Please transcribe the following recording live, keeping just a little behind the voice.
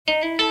He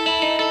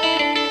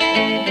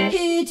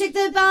took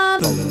the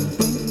bomb.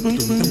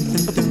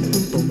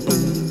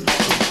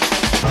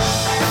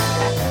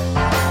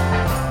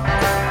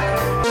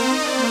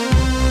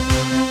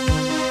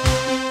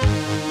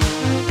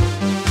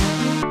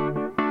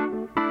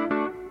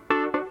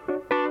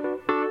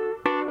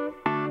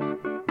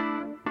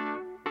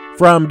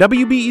 From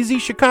WBEZ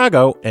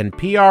Chicago and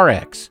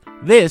PRX,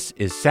 this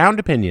is Sound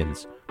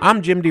Opinions.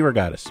 I'm Jim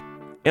DeRogatis.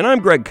 And I'm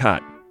Greg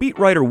Kot. Beat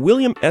writer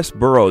William S.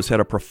 Burroughs had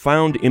a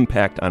profound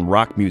impact on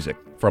rock music.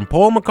 From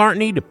Paul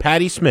McCartney to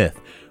Patti Smith,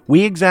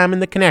 we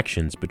examine the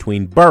connections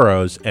between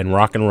Burroughs and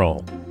rock and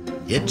roll.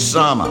 It's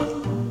summer,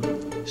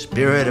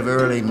 spirit of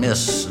early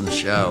mists and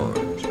showers.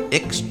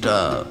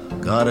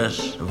 Ixta,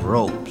 goddess of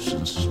ropes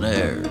and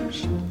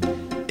snares.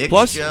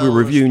 Plus, we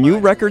review new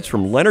records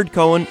from Leonard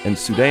Cohen and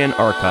Sudan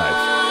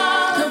Archives.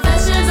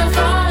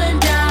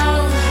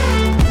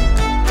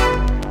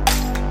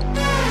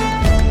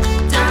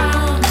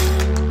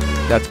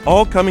 That's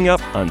all coming up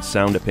on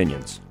Sound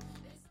Opinions.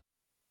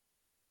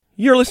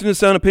 You're listening to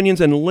Sound Opinions,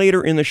 and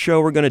later in the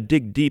show, we're going to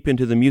dig deep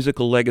into the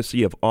musical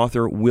legacy of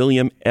author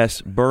William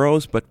S.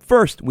 Burroughs. But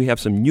first, we have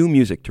some new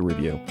music to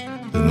review.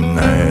 The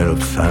night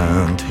of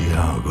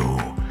Santiago,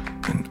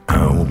 and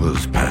I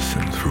was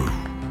passing through.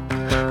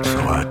 So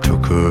I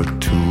took her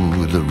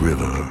to the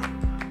river,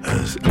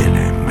 as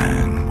any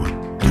man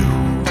would do.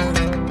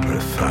 Her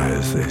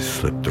thighs, they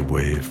slipped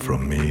away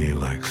from me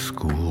like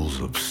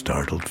schools of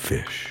startled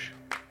fish.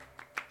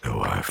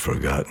 Though I've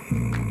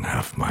forgotten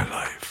half my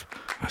life,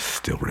 I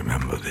still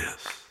remember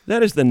this.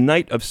 That is The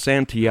Night of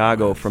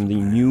Santiago from the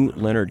new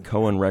Leonard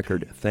Cohen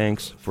record,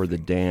 Thanks for the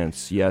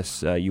Dance.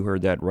 Yes, you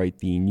heard that right,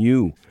 the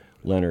new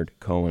Leonard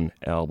Cohen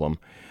album.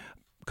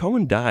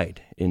 Cohen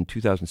died in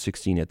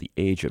 2016 at the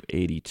age of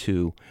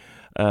 82.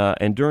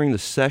 And during the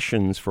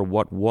sessions for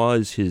what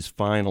was his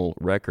final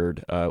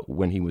record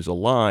when he was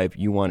alive,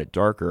 You Want It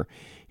Darker,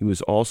 he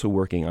was also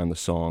working on the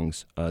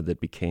songs that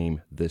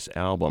became this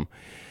album.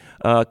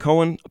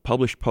 Cohen, a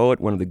published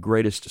poet, one of the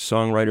greatest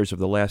songwriters of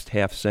the last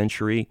half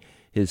century.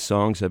 His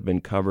songs have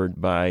been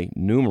covered by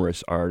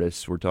numerous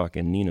artists. We're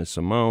talking Nina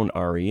Simone,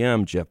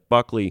 R.E.M., Jeff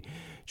Buckley,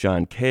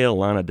 John Cale,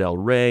 Lana Del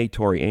Rey,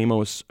 Tori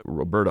Amos,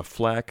 Roberta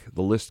Flack.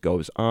 The list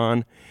goes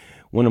on.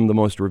 One of the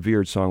most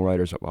revered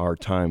songwriters of our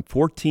time.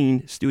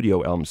 14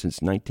 studio albums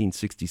since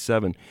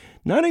 1967.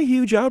 Not a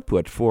huge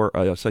output for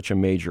such a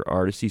major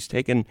artist. He's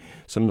taken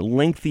some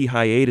lengthy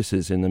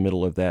hiatuses in the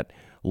middle of that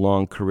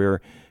long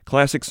career.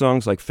 Classic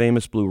songs like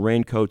Famous Blue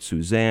Raincoat,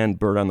 Suzanne,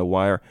 Bird on the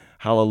Wire,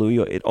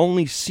 Hallelujah. It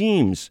only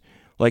seems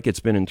like it's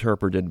been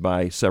interpreted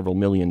by several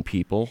million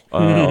people.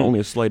 Only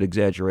a slight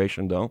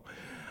exaggeration, though.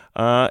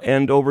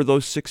 And over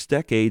those 6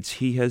 decades,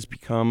 he has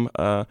become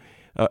a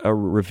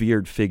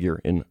revered figure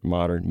in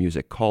modern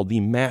music, called the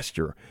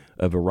master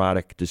of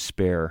erotic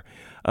despair.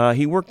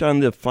 He worked on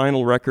the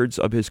final records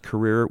of his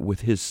career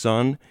with his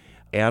son,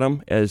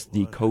 Adam, as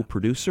the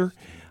co-producer.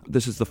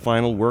 This is the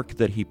final work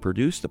that he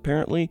produced,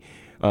 apparently,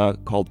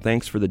 called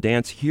Thanks for the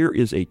Dance. Here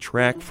is a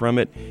track from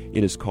it.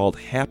 It is called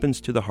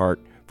Happens to the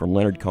Heart from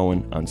Leonard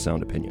Cohen on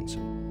Sound Opinions.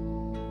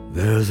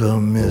 There's a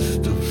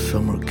mist of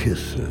summer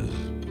kisses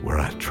where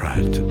I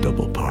tried to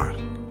double park.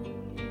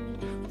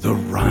 The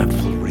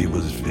rivalry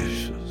was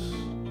vicious.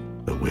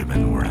 The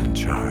women were in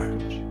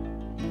charge.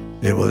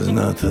 It was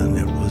nothing,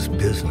 it was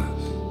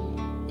business,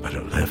 but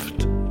it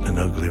left an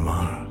ugly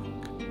mark.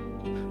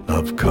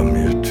 I've come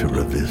here to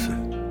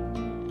revisit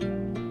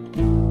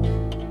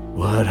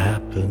what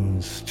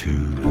happens to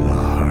the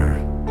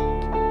heart.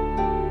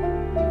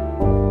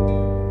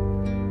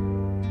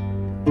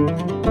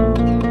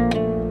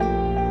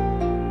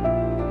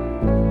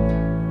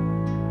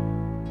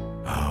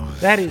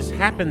 That is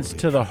Happens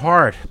to the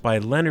Heart by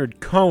Leonard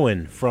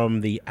Cohen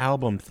from the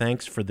album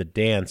Thanks for the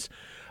Dance.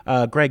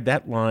 Greg,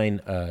 that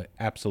line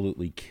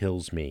absolutely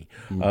kills me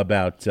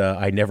about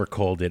I never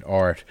called it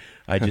art.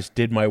 I just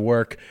did my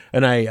work,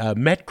 and I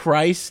met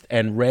Christ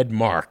and read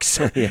Marx.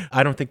 Yeah.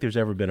 I don't think there's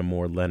ever been a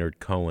more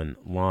Leonard Cohen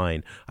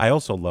line. I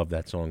also love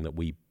that song that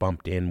we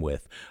bumped in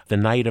with, The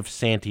Night of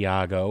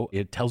Santiago.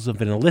 It tells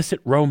of an illicit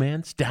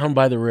romance down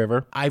by the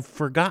river. I've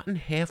forgotten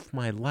half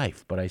my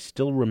life, but I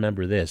still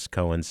remember this,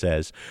 Cohen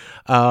says.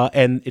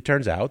 And it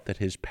turns out that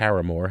his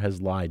paramour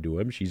has lied to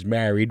him. She's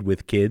married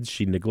with kids.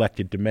 She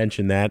neglected to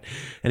mention that.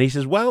 And he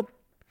says, well,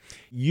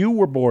 you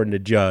were born to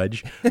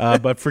judge,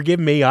 but forgive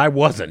me, I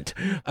wasn't.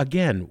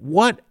 Again,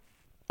 what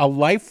a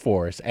life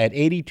force at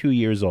 82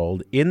 years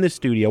old in the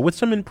studio with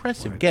some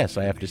impressive guests,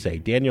 I have to say.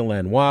 Daniel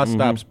Lanois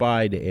stops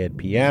by to add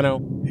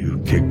piano.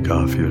 You kick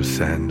off your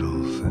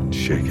sandals and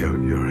shake out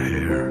your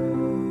hair.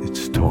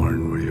 It's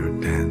torn where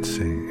you're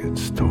dancing.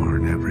 It's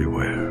torn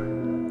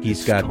everywhere.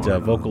 He's got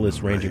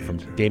vocalists ranging from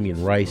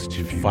Damien Rice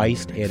to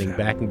Feist, adding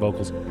backing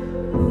vocals.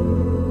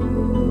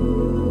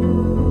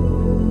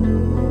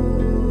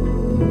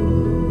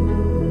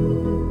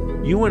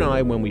 You and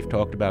I, when we've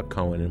talked about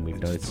Cohen, and we've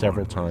done it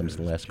several times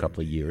in the last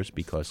couple of years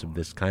because of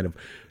this kind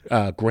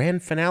of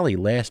grand finale,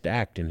 last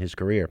act in his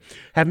career,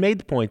 have made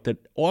the point that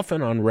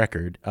often on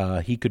record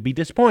he could be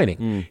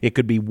disappointing. It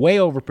could be way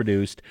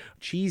overproduced,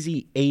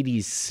 cheesy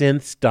 80s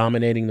synths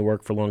dominating the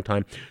work for a long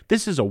time.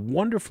 This is a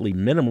wonderfully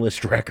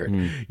minimalist record.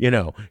 You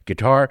know,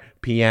 guitar,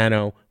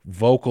 piano,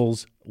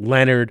 vocals,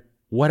 Leonard.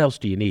 What else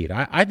do you need?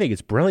 I think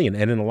it's brilliant,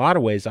 and in a lot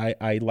of ways,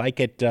 I like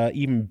it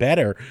even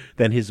better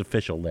than his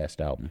official last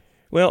album.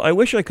 Well, I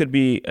wish I could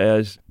be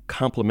as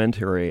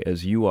complimentary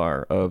as you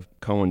are of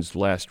Cohen's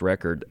last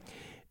record.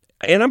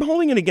 And I'm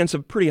holding it against a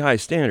pretty high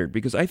standard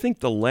because I think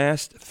the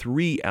last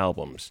 3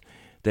 albums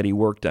that he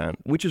worked on,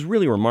 which is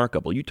really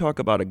remarkable. You talk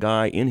about a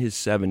guy in his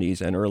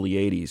 70s and early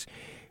 80s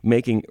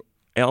making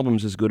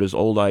albums as good as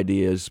Old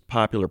Ideas,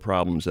 Popular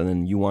Problems, and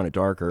then You Want It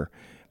Darker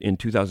in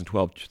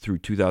 2012 through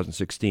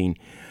 2016.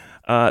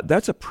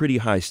 That's a pretty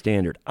high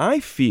standard.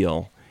 I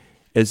feel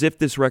as if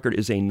this record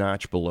is a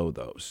notch below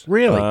those.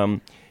 Really?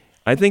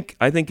 I think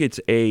it's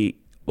a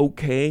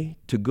okay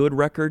to good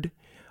record.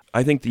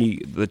 I think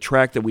the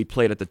track that we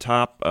played at the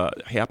top,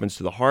 Happens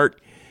to the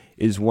Heart,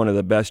 is one of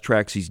the best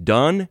tracks he's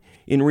done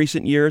in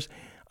recent years.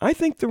 I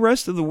think the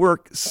rest of the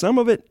work, some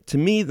of it, to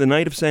me, The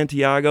Night of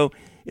Santiago,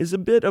 is a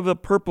bit of a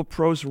purple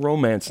prose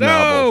romance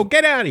novel. No,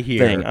 get out of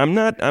here. Thing. I'm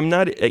not.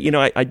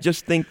 I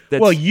just think that.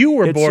 Well, you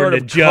were born sort to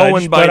of judge,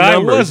 Cohen by but I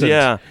numbers. wasn't.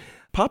 Yeah,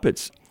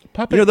 puppets.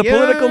 Puppet, the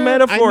political yeah,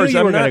 metaphors. I knew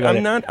you were gonna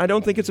go there. I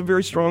don't think it's a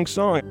very strong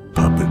song.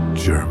 Puppet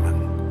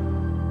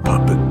German,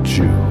 puppet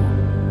Jew,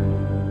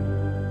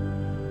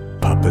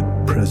 puppet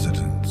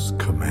president's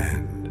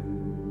command,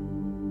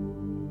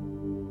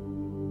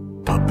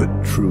 puppet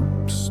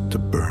troops to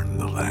burn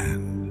the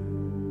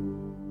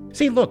land.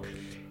 See, look,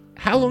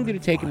 how long did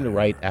it take him to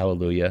write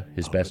Hallelujah,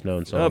 his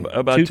best-known song?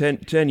 About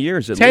 10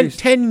 years at 10, least.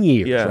 10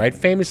 years, Yeah. right?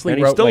 Famously and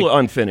he's wrote, still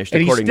unfinished,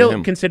 and according he's still to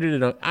him.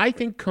 considered it. I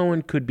think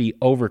Cohen could be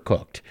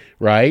overcooked,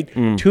 right?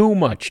 Too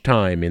much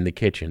time in the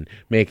kitchen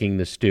making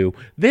the stew.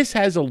 This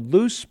has a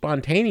loose,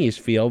 spontaneous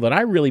feel that I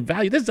really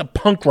value. This is a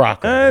punk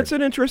rock record. It's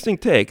an interesting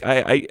take.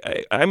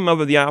 I'm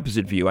of the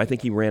opposite view. I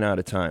think he ran out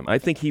of time. I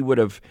think he would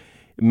have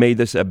made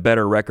this a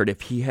better record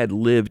if he had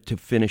lived to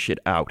finish it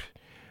out.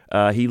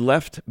 He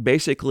left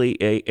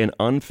basically an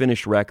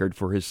unfinished record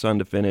for his son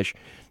to finish.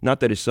 Not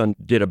that his son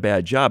did a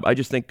bad job. I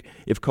just think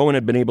if Cohen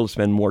had been able to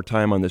spend more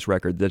time on this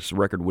record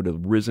would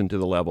have risen to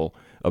the level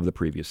of the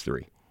previous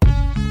 3.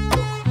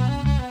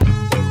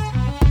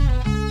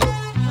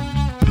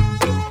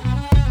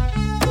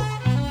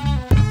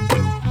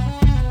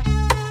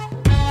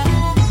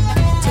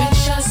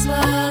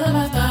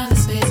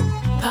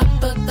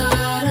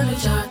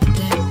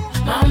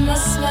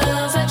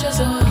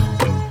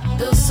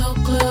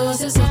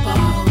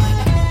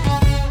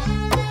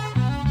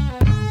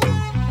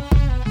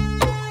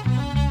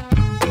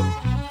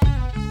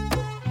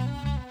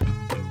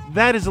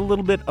 That is a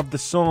little bit of the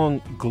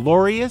song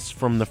Glorious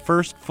from the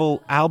first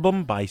full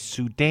album by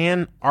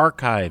Sudan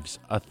Archives,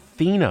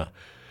 Athena.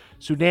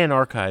 Sudan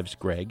Archives,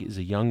 Greg, is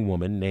a young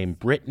woman named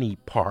Brittany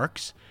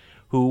Parks,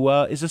 who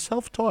is a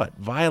self-taught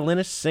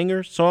violinist,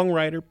 singer,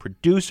 songwriter,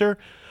 producer,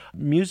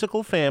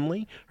 musical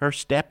family. Her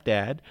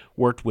stepdad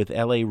worked with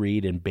L.A.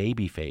 Reid and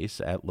Babyface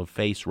at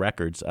LaFace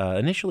Records.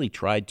 Initially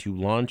tried to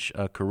launch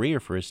a career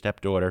for his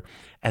stepdaughter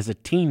as a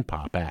teen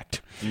pop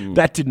act.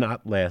 That did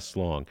not last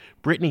long.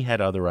 Brittany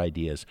had other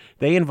ideas.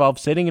 They involved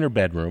sitting in her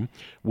bedroom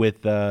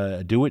with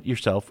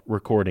do-it-yourself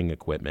recording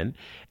equipment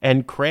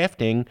and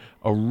crafting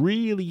a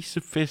really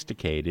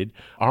sophisticated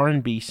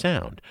R&B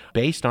sound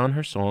based on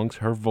her songs,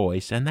 her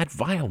voice, and that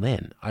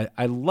violin.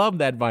 I love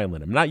that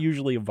violin. I'm not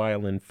usually a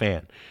violin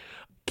fan.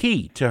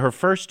 Key to her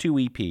first 2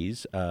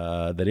 EPs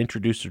that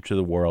introduced her to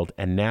the world,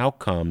 and now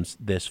comes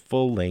this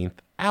full-length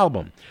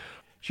album.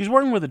 She's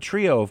working with a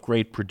trio of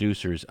great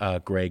producers,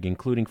 Greg,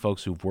 including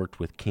folks who've worked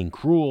with King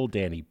Cruel,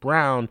 Danny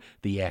Brown,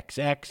 the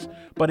XX,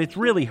 but it's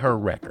really her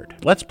record.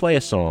 Let's play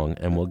a song,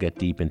 and we'll get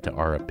deep into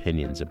our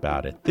opinions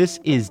about it. This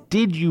is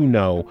Did You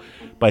Know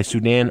by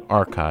Sudan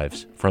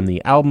Archives from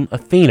the album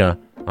Athena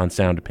on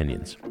Sound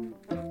Opinions.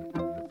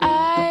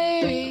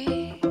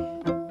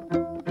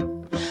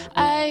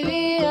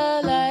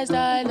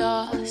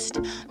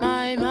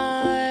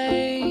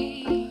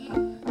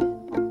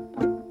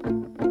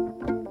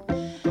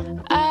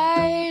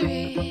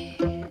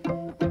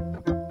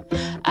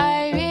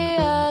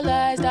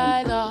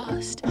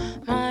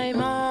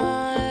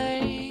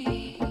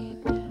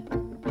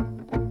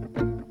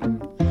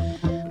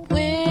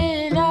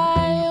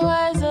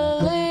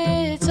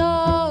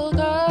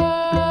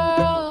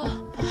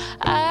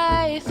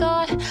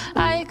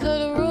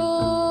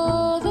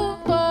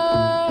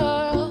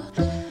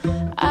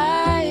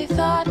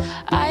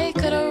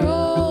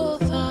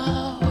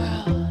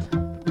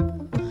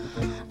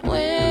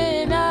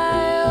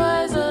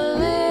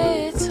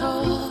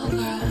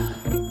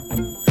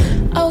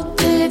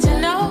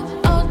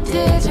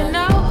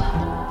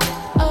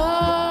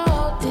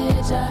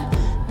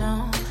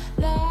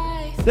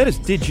 That is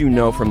Did You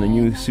Know from the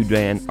new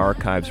Sudan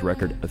Archives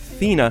record,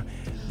 Athena,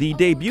 the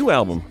debut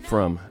album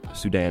from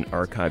Sudan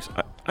Archives.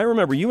 I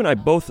remember you and I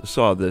both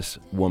saw this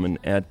woman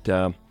at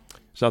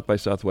South by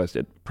Southwest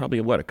probably,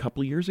 a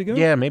couple of years ago?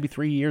 Yeah, maybe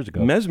 3 years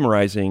ago.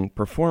 Mesmerizing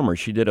performer.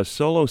 She did a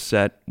solo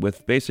set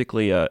with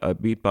basically a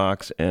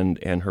beatbox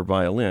and her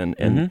violin.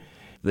 And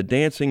the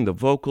dancing, the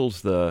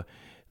vocals, the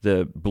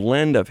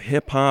blend of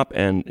hip-hop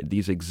and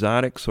these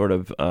exotic sort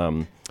of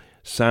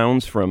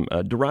sounds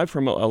derived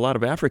from a lot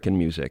of African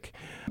music,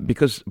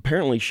 because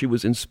apparently she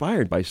was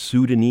inspired by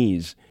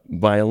Sudanese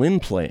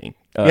violin playing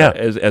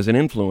as an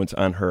influence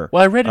on her.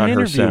 Well, I read an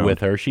interview sound with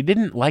her. She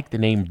didn't like the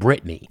name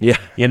Brittany. Yeah.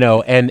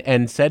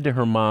 And said to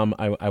her mom,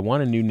 I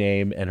want a new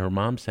name. And her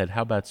mom said,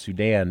 how about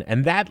Sudan?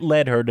 And that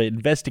led her to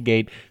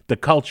investigate the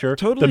culture,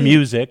 the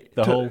music,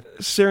 the whole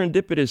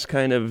serendipitous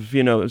kind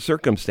of,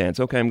 circumstance.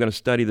 Okay, I'm going to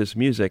study this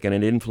music, and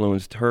it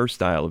influenced her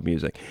style of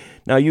music.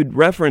 Now, you'd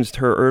referenced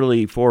her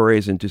early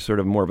forays into sort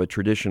of more of a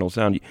traditional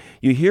sound.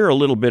 You hear a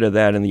little bit of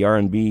that in the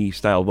R&B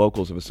style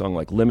vocals of a song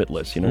like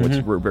Limitless, it's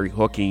very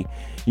hooky.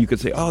 You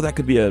could say, oh, that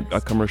could be a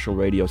commercial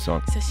radio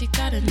song. Says she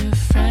got a new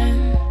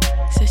friend,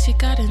 says she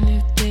got a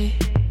new date,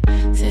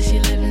 says she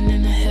living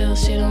in the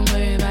hills, she don't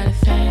worry about a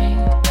thing,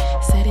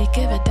 said he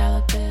give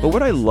 $1 bill. But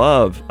what I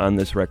love on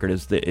this record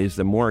is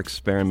the more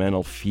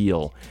experimental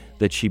feel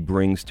that she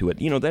brings to it.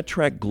 That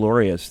track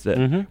Glorious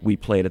that we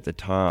played at the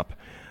top,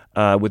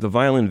 with the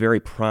violin very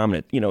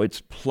prominent.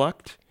 It's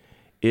plucked,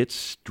 it's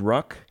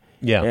struck,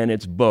 and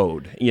it's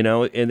bowed.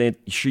 And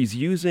she's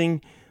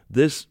using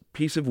this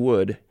piece of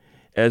wood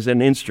as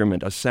an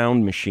instrument, a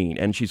sound machine,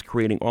 and she's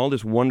creating all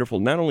this wonderful,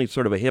 not only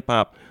sort of a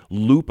hip-hop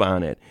loop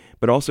on it,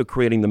 but also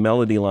creating the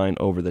melody line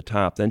over the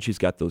top. Then she's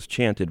got those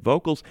chanted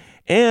vocals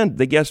and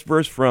the guest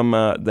verse from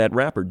that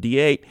rapper,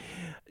 D8.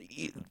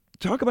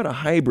 Talk about a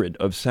hybrid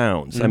of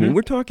sounds. I mean,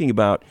 we're talking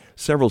about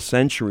several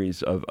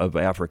centuries of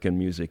African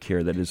music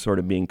here that is sort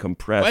of being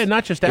compressed. Well,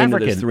 not just into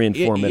African. This 3 and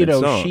 4 minute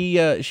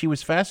song. She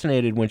was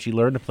fascinated when she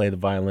learned to play the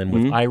violin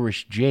with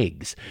Irish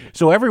jigs.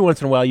 So every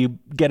once in a while, you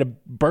get a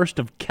burst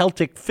of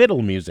Celtic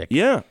fiddle music.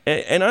 Yeah,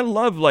 and I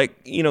love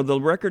the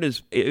record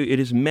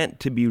is meant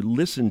to be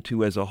listened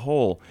to as a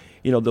whole.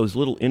 Those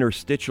little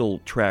interstitial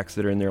tracks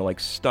that are in there, like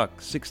Stuck,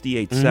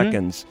 68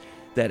 seconds.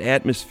 That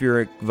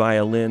atmospheric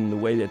violin, the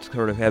way that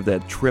sort of have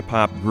that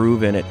trip-hop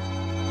groove in it.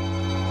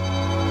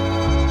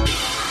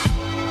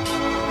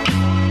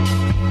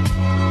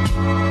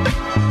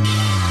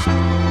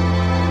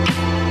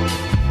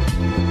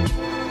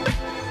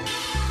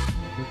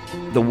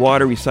 The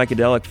watery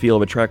psychedelic feel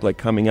of a track like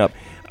Coming Up.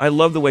 I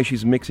love the way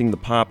she's mixing the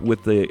pop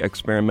with the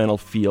experimental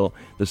feel,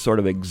 the sort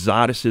of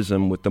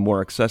exoticism with the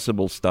more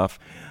accessible stuff.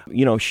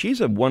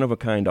 She's a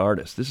one-of-a-kind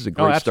artist. This is a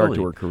great start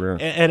to her career.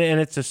 And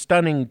it's a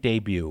stunning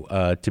debut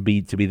to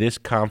be this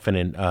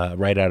confident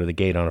right out of the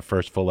gate on a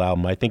first full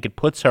album. I think it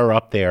puts her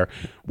up there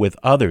with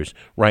others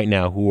right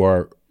now who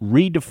are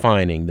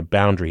redefining the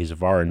boundaries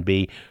of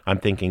R&B. I'm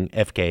thinking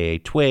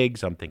FKA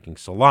Twigs, I'm thinking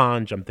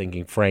Solange, I'm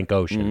thinking Frank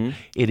Ocean.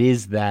 It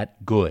is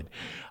that good.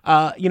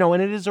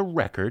 And it is a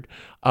record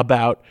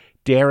about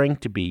daring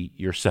to be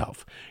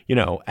yourself.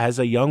 As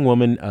a young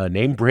woman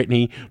named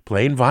Brittany,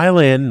 playing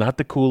violin, not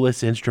the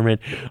coolest instrument,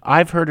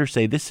 I've heard her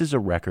say this is a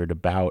record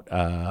about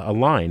a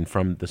line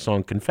from the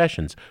song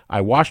Confessions.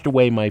 I washed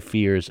away my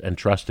fears and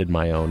trusted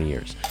my own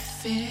ears.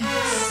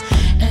 Fears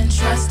and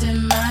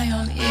trusted my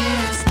own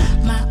ears,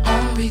 my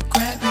own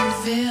regret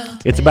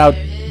revealed. It's about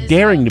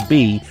daring to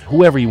be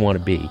whoever you want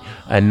to be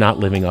and not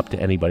living up to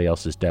anybody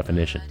else's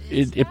definition.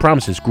 It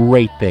promises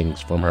great things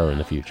from her in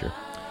the future.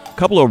 A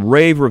couple of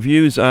rave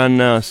reviews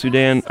on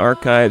Sudan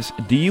Archives.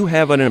 Do you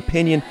have an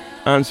opinion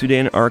on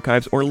Sudan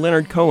Archives or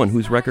Leonard Cohen,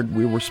 whose record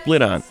we were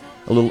split on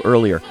a little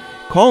earlier?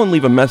 Call and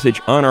leave a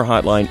message on our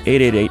hotline,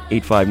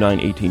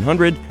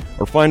 888-859-1800,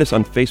 or find us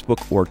on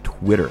Facebook or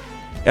Twitter.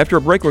 After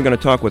a break, we're going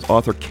to talk with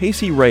author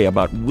Casey Rae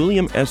about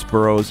William S.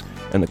 Burroughs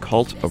and the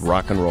cult of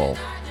rock and roll.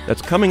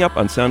 That's coming up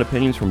on Sound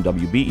Opinions from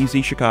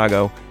WBEZ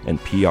Chicago and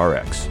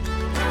PRX.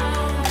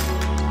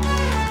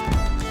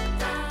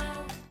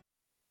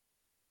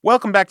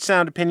 Welcome back to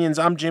Sound Opinions.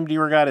 I'm Jim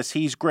DeRogatis.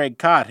 He's Greg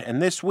Kot.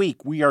 And this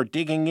week we are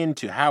digging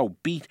into how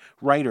beat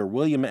writer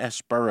William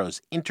S.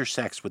 Burroughs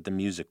intersects with the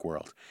music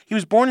world. He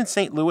was born in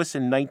St. Louis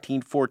in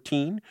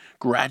 1914,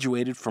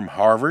 graduated from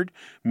Harvard,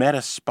 met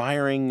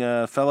aspiring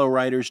fellow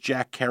writers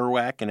Jack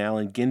Kerouac and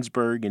Allen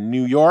Ginsberg in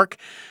New York,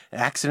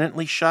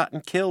 accidentally shot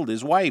and killed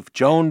his wife,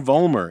 Joan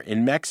Vollmer,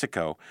 in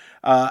Mexico.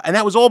 And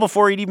that was all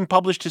before he'd even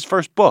published his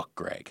first book,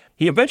 Greg.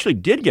 He eventually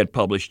did get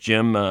published,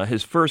 Jim.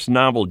 His first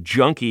novel,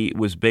 Junkie,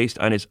 was based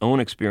on his own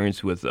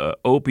experience with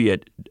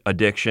opiate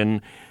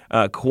addiction.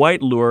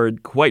 Quite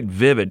lurid, quite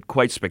vivid,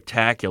 quite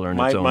spectacular in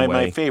its own way.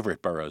 My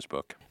favorite Burroughs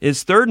book.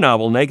 His third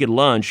novel, Naked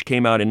Lunch,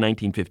 came out in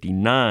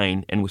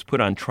 1959 and was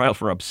put on trial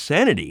for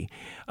obscenity.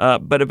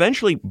 But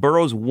eventually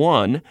Burroughs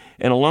won,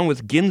 and along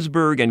with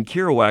Ginsberg and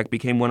Kerouac,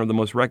 became one of the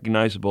most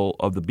recognizable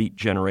of the Beat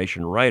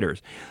generation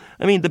writers.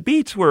 I mean, the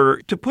Beats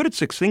were, to put it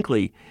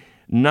succinctly,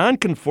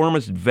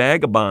 nonconformist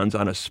vagabonds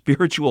on a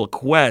spiritual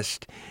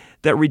quest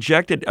that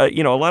rejected, a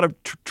lot of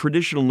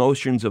traditional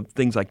notions of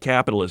things like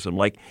capitalism,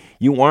 like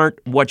you aren't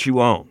what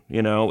you own.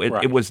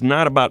 Right. It was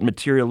not about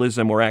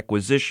materialism or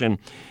acquisition.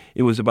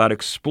 It was about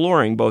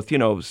exploring both,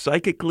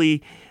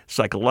 psychically,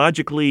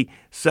 psychologically,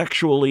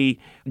 sexually,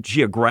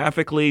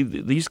 geographically.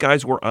 These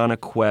guys were on a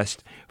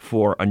quest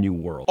for a new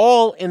world.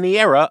 All in the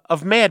era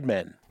of Mad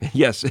Men.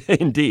 Yes,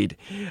 indeed.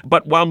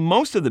 But while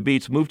most of the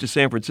beats moved to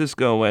San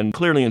Francisco and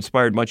clearly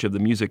inspired much of the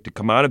music to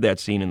come out of that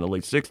scene in the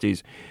late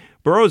 60s,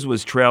 Burroughs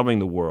was traveling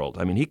the world.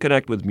 I mean, he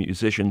connected with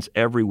musicians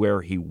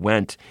everywhere he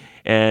went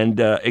and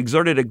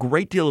exerted a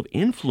great deal of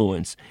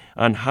influence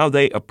on how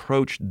they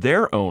approached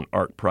their own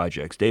art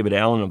projects. David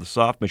Allen of the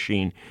Soft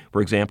Machine,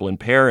 for example, in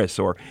Paris,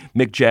 or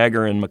Mick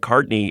Jagger and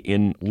McCartney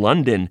in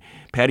London,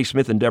 Patti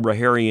Smith and Deborah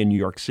Harry in New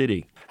York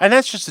City. And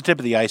that's just the tip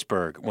of the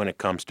iceberg when it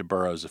comes to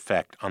Burroughs'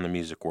 effect on the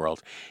music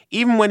world.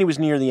 Even when he was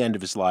near the end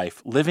of his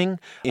life, living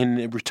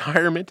in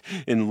retirement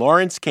in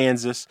Lawrence,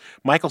 Kansas,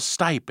 Michael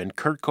Stipe and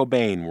Kurt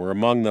Cobain were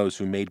among those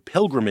who made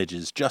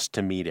pilgrimages just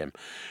to meet him.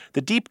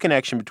 The deep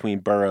connection between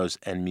Burroughs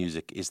and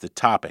music is the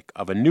topic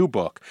of a new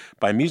book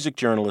by music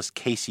journalist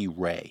Casey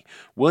Rae,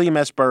 William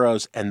S.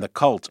 Burroughs and the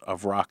Cult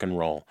of Rock and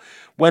Roll.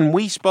 When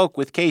we spoke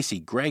with Casey,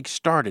 Greg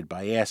started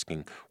by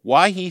asking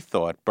why he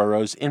thought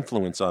Burroughs'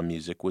 influence on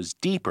music was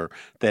deeper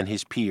than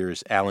his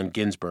peers Allen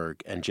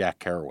Ginsberg and Jack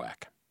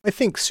Kerouac. I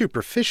think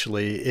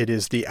superficially it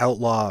is the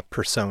outlaw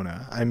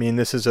persona. I mean,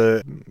 this is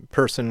a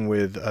person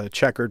with a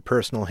checkered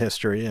personal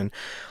history, and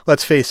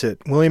let's face it,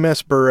 William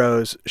S.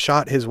 Burroughs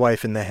shot his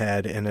wife in the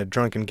head in a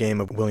drunken game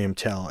of William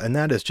Tell, and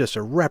that is just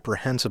a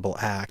reprehensible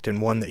act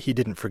and one that he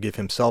didn't forgive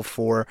himself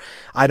for.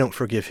 I don't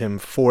forgive him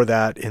for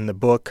that in the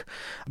book,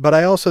 but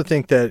I also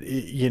think that,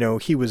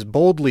 he was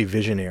boldly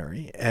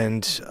visionary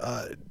and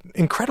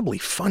incredibly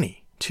funny,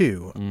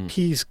 too.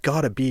 He's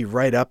got to be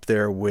right up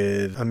there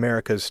with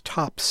America's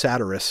top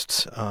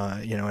satirists.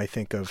 I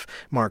think of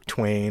Mark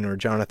Twain or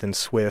Jonathan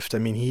Swift. I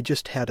mean, he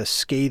just had a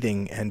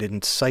scathing and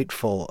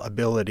insightful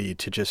ability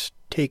to just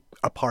take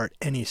apart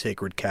any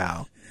sacred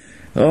cow.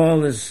 All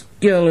the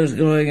skill is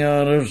going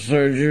out of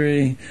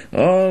surgery,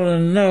 all the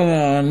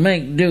know-how and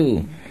make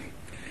do.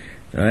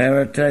 Did I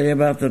ever tell you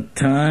about the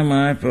time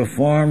I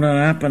performed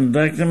an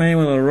appendectomy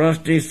with a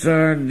rusty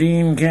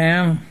sardine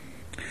can?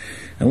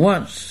 And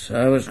once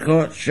I was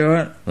caught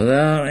short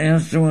without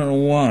instrument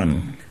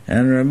one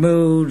and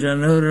removed an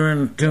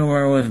uterine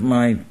tumor with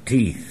my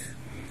teeth.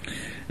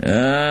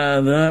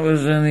 That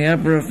was in the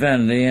upper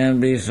effendi, and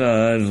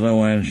besides, the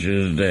wench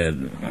is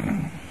dead.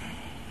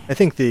 I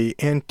think the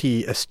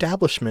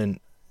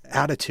anti-establishment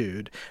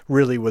attitude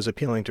really was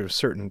appealing to a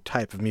certain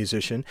type of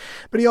musician,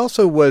 but he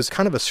also was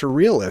kind of a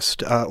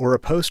surrealist or a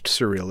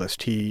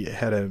post-surrealist. He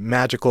had a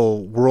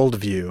magical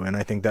worldview, and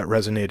I think that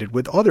resonated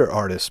with other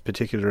artists,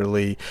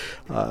 particularly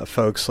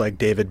folks like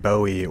David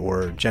Bowie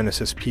or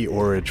Genesis P.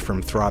 Orridge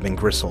from Throbbing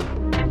Gristle.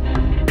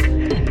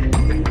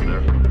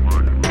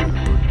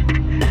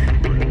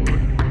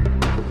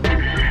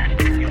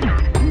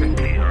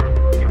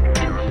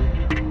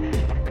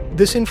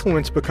 This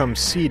influence becomes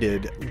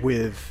seeded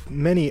with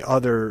many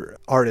other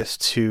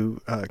artists who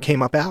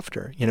came up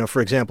after.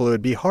 For example, it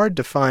would be hard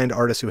to find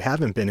artists who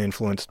haven't been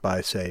influenced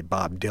by, say,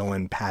 Bob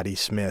Dylan, Patti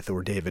Smith,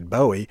 or David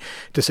Bowie,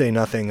 to say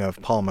nothing of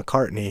Paul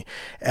McCartney.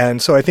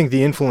 And so I think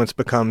the influence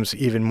becomes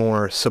even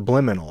more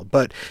subliminal.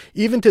 But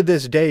even to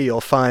this day,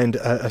 you'll find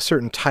a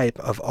certain type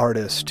of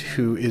artist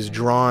who is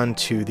drawn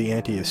to the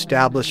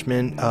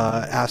anti-establishment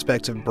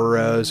aspects of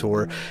Burroughs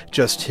or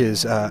just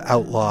his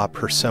outlaw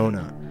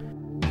persona.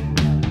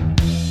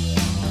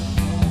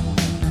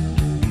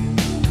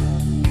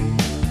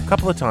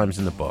 Couple of times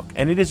in the book,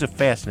 and it is a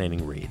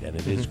fascinating read, and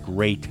it is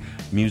great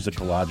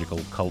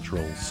musicological,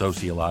 cultural,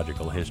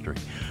 sociological history.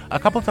 A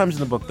couple of times in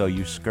the book, though,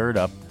 you skirt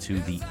up to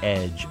the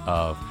edge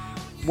of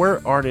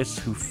where artists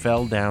who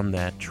fell down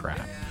that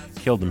trap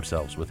killed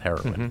themselves with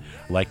heroin,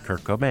 like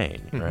Kurt Cobain,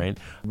 right?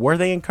 Were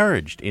they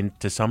encouraged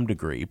to some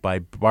degree by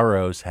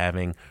Burroughs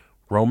having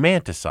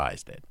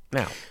romanticized it?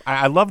 Now,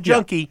 I love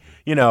Junkie.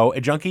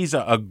 Junkie's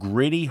a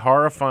gritty,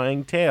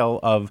 horrifying tale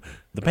of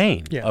the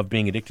pain of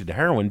being addicted to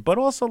heroin, but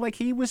also like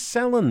he was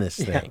selling this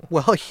thing.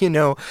 Well,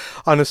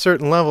 on a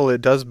certain level,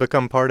 it does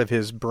become part of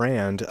his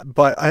brand.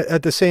 But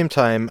at the same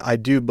time, I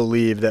do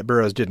believe that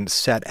Burroughs didn't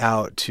set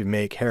out to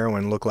make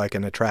heroin look like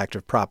an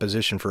attractive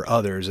proposition for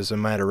others. As a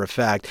matter of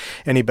fact,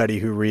 anybody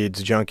who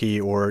reads Junkie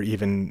or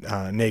even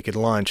Naked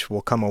Lunch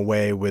will come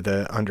away with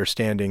an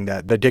understanding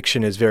that the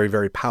addiction is very,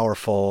 very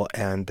powerful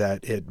and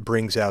that it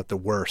brings out the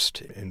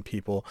worst in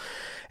people.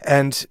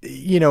 And,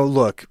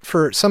 look,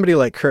 for somebody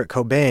like Kurt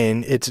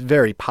Cobain, it's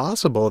very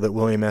possible that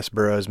William S.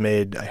 Burroughs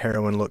made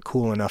heroin look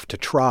cool enough to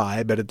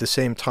try, but at the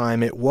same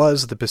time, it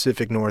was the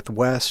Pacific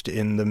Northwest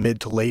in the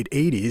mid to late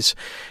 80s,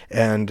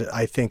 and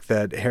I think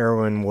that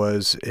heroin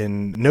was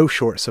in no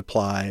short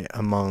supply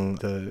among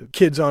the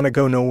kids on a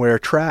go-nowhere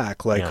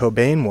track like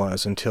Cobain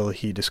was until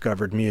he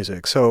discovered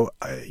music. So,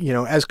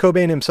 as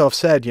Cobain himself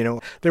said,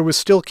 there was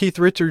still Keith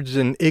Richards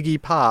and Iggy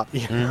Pop,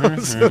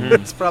 so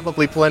there's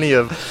probably plenty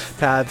of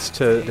paths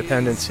to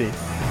dependency.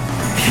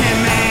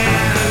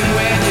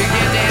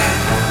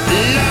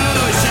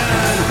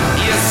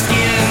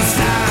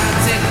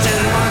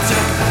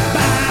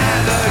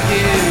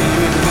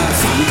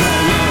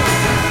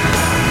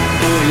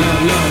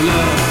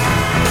 Love.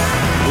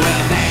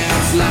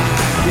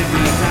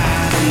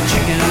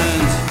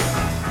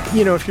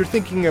 If you're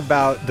thinking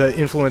about the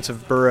influence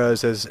of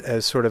Burroughs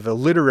as sort of a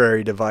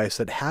literary device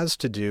that has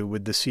to do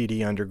with the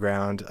seedy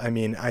underground,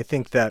 I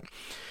think that,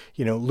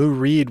 Lou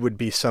Reed would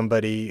be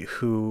somebody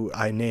who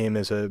I name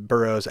as a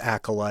Burroughs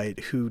acolyte,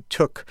 who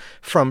took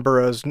from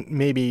Burroughs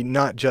maybe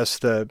not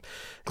just the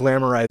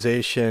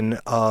glamorization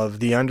of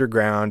the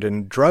underground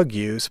and drug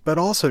use, but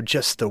also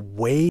just the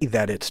way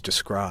that it's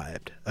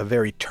described, a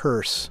very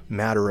terse,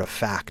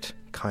 matter-of-fact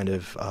kind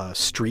of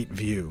street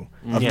view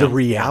of the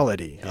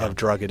reality of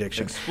drug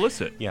addiction.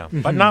 Explicit. Yeah,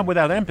 but not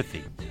without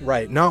empathy.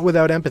 Right, not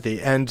without empathy.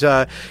 And,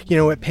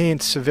 it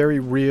paints a very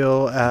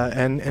real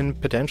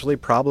and potentially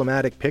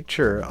problematic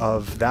picture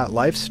of that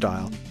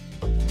lifestyle.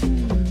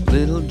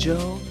 Little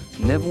Joe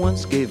never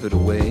once gave it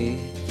away.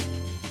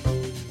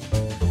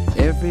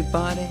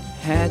 Everybody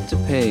had to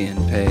pay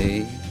and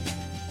pay.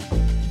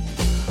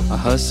 A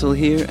hustle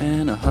here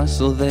and a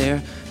hustle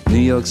there. New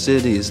York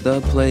City is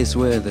the place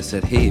where they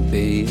said, hey,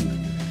 babe,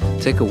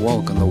 take a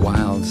walk on the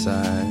wild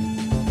side.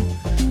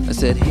 I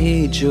said,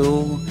 hey,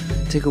 Joe,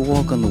 take a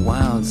walk on the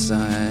wild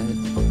side.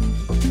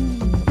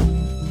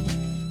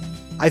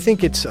 I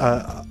think it's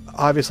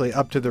obviously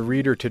up to the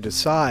reader to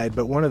decide,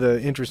 but one of the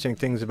interesting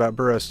things about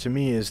Burroughs to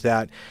me is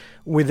that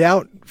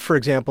without, for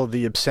example,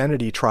 the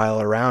obscenity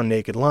trial around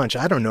Naked Lunch,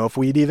 I don't know if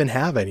we'd even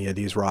have any of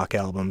these rock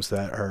albums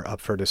that are up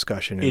for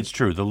discussion. It's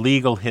true. The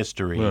legal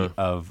history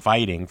of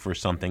fighting for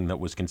something that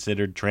was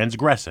considered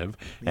transgressive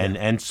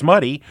and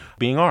smutty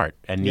being art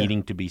and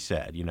needing to be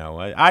said.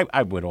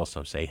 I would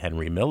also say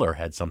Henry Miller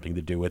had something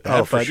to do with that.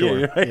 Oh, for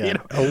sure.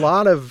 A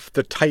lot of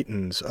the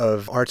titans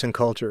of arts and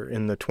culture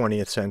in the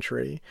 20th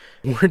century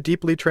were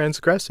deeply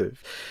transgressive.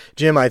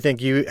 Jim, I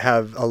think you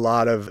have a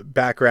lot of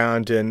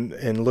background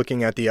in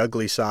looking at the ugly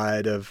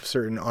side of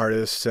certain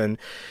artists. And,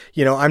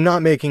 I'm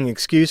not making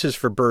excuses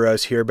for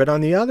Burroughs here, but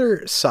on the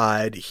other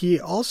side, he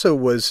also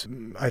was,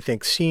 I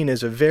think, seen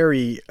as a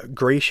very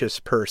gracious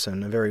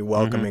person, a very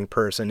welcoming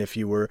person, if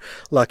you were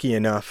lucky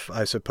enough,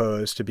 I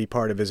suppose, to be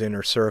part of his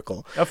inner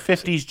circle. A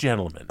 50s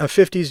gentleman. A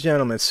 50s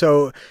gentleman.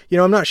 So,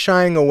 I'm not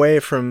shying away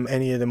from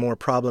any of the more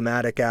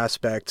problematic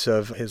aspects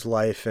of his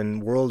life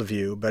and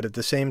worldview, but at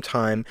the same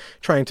time,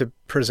 trying to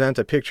present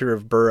a picture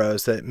of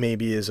Burroughs that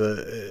maybe is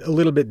a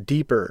little bit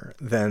deeper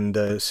than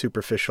the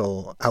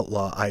superficial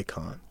outlaw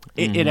icon.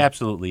 It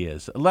absolutely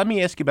is. Let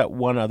me ask you about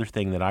one other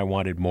thing that I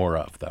wanted more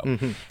of, though.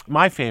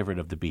 My favorite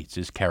of the beats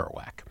is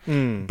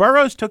Kerouac.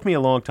 Burroughs took me a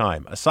long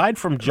time. Aside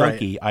from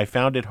Junkie, I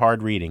found it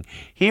hard reading.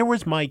 Here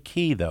was my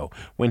key, though.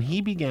 When he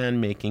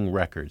began making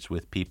records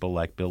with people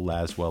like Bill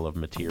Laswell of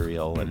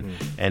Material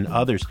and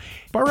others,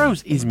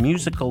 Burroughs is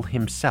musical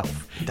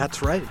himself.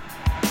 That's right.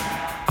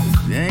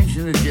 The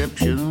ancient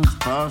Egyptians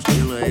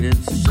postulated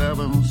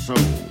 7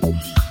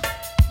 souls.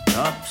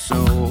 Top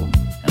soul,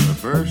 and the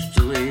first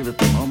to leave at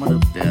the moment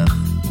of death,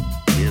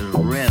 is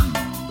Ren,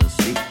 the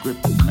secret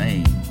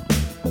name.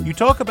 You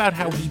talk about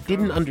how he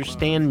didn't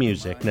understand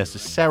music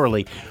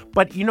necessarily,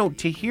 but,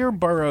 to hear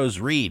Burroughs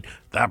read,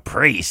 the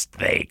priest,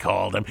 they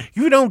called him,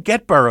 you don't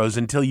get Burroughs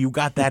until you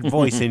got that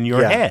voice in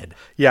your head.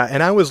 Yeah,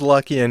 and I was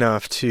lucky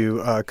enough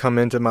to come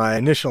into my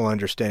initial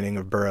understanding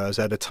of Burroughs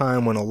at a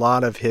time when a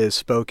lot of his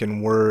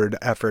spoken word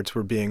efforts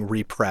were being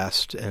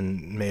repressed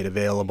and made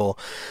available.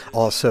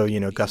 Also,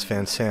 Gus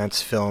Van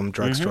Sant's film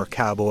Drugstore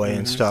Cowboy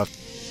and stuff.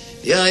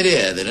 The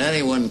idea that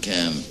anyone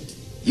can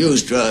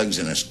use drugs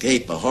and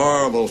escape a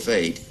horrible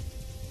fate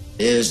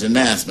is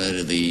anathema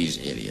to these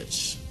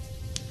idiots.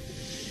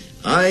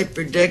 I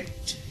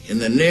predict in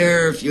the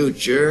near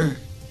future,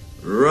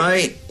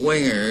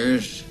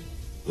 right-wingers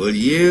will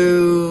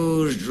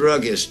use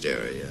drug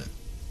hysteria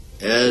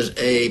as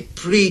a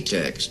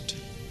pretext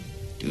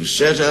to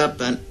set up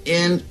an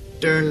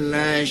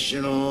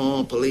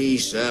international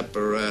police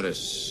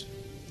apparatus.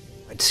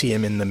 I'd see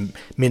him in the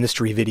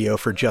Ministry video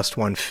for Just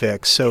One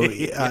Fix. So,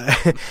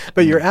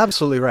 but you're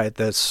absolutely right.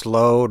 The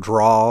slow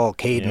drawl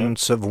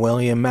cadence of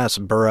William S.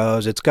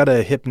 Burroughs, it's got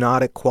a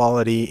hypnotic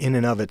quality in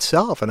and of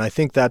itself. And I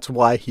think that's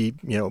why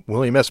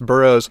William S.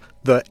 Burroughs,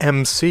 the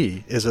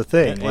MC, is a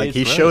thing.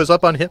 He shows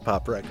up on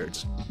hip-hop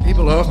records.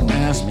 People often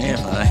ask me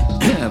if I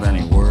have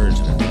any words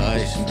of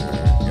advice for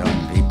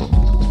young people.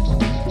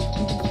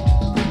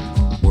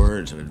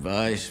 Words of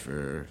advice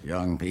for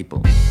young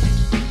people.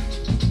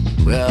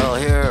 Well,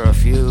 here are a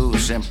few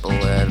simple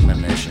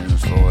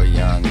admonitions for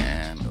young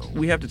and old.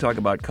 We have to talk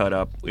about Cut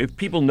Up. If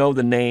people know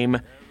the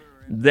name,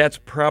 that's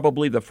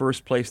probably the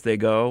first place they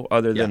go,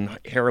 other than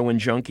Heroin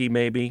Junkie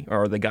maybe,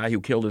 or the guy who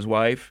killed his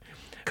wife.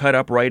 Cut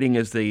Up writing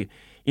is the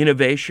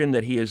innovation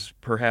that he is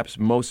perhaps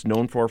most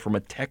known for from a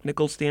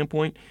technical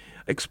standpoint.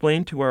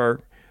 Explain to our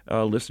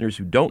listeners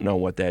who don't know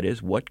what that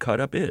is, what Cut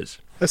Up is.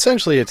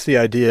 Essentially, it's the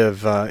idea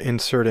of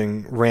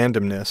inserting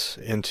randomness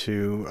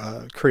into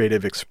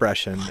creative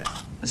expression.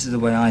 This is the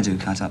way I do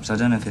cut-ups. I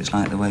don't know if it's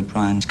like the way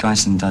Brian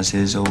Geisen does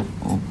his or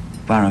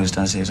Burroughs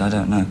does his. I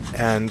don't know.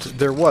 And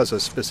there was a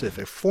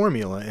specific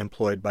formula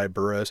employed by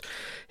Burroughs.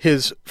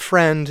 His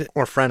friend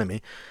or frenemy,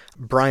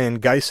 Brian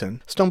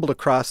Geisen stumbled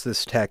across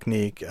this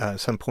technique at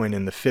some point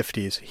in the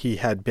 50s. He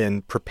had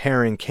been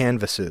preparing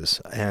canvases,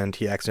 and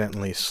he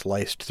accidentally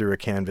sliced through a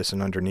canvas,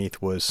 and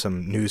underneath was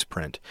some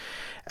newsprint.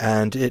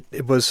 And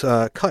it was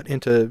cut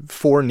into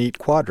 4 neat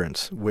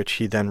quadrants, which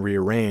he then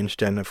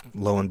rearranged, and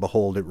lo and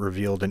behold, it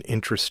revealed an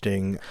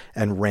interesting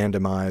and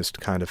randomized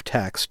kind of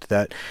text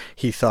that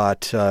he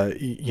thought,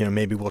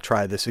 maybe we'll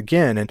try this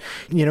again. And,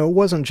 it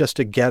wasn't just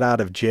a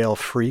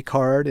get-out-of-jail-free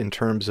card in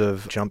terms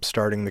of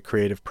jump-starting the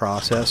creative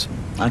process.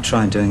 I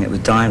tried doing it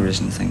with diaries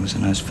and things,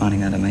 and I was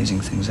finding out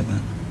amazing things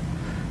about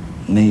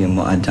me and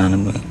what I'd done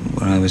and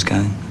where I was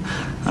going.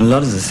 And a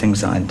lot of the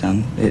things that I'd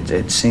done,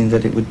 it seemed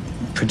that it would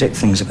predict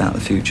things about the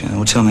future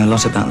or tell me a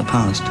lot about the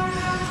past.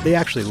 They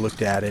actually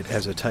looked at it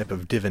as a type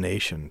of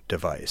divination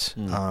device.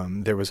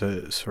 There was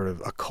a sort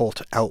of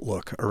occult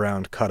outlook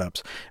around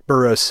cut-ups.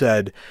 Burroughs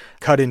said,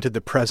 cut into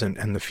the present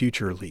and the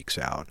future leaks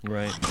out.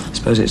 Right. I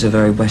suppose it's a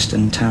very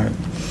Western tarot.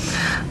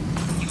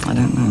 I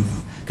don't know.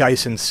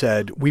 Geisen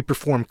said, we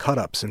perform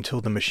cut-ups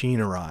until the machine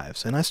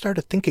arrives. And I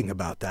started thinking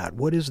about that.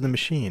 What is the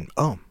machine?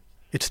 Oh,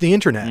 it's the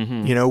internet.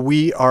 Mm-hmm.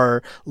 We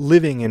are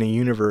living in a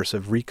universe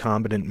of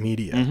recombinant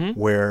media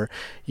where,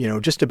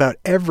 just about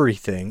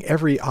everything,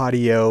 every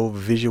audio,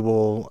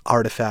 visual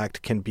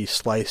artifact can be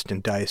sliced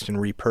and diced and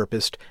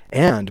repurposed.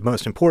 And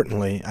most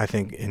importantly, I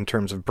think in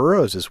terms of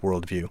Burroughs'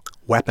 worldview,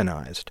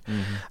 weaponized.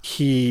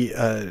 He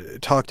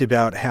talked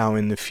about how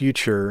in the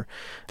future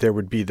there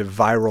would be the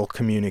viral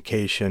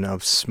communication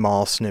of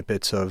small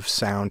snippets of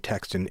sound,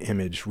 text, and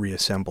image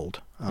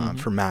reassembled.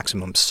 For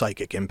maximum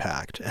psychic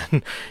impact.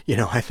 And,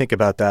 I think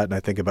about that, and I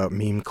think about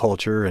meme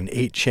culture and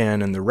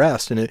 8chan and the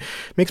rest, and it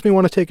makes me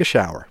want to take a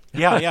shower.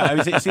 Yeah. I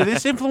would say, see,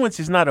 this influence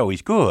is not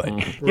always good.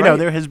 Right.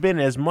 There has been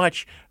as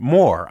much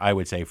more, I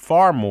would say,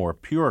 far more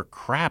pure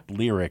crap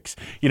lyrics.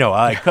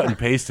 I cut and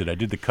pasted. I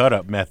did the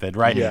cut-up method,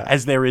 right? Yeah.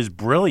 As there is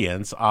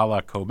brilliance a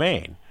la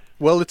Cobain.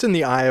 Well, it's in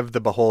the eye of the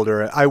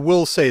beholder. I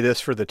will say this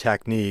for the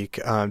technique.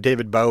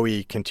 David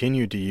Bowie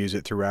continued to use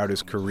it throughout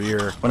his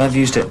career. What I've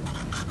used it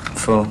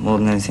for more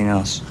than anything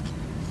else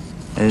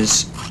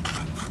is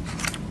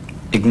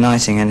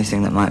igniting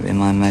anything that might be in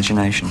my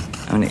imagination.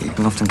 I mean, you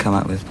can often come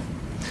up with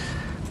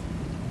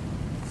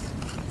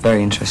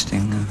very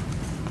interesting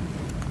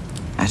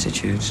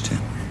attitudes too.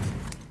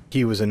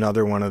 He was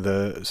another one of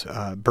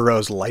the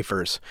Burroughs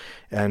lifers.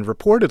 And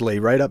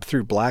reportedly, right up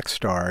through Black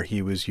Star,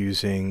 he was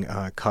using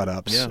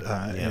cut-ups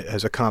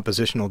as a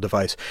compositional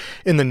device.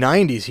 In the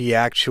 90s, he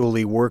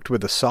actually worked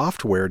with a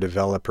software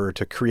developer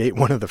to create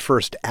one of the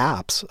first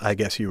apps, I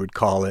guess you would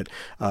call it,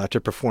 to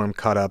perform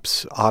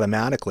cut-ups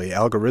automatically,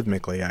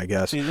 algorithmically, I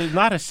guess. See, there's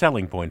not a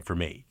selling point for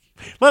me.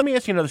 Let me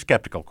ask you another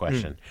skeptical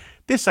question.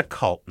 This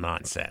occult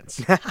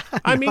nonsense.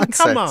 I mean,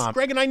 come on,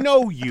 Greg, and I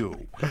know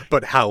you.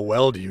 But how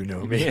well do you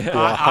know me?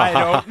 I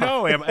don't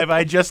know. Have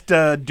I just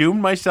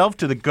doomed myself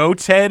to the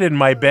goat's head in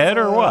my bed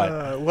or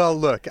what? Well,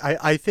 look,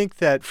 I think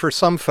that for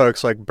some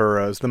folks like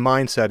Burroughs, the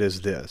mindset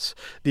is this.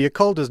 The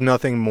occult is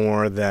nothing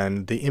more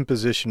than the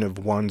imposition of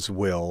one's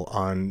will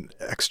on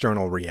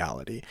external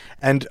reality.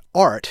 And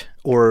art,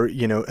 or,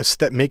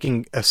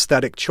 making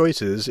aesthetic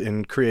choices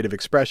in creative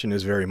expression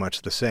is very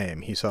much the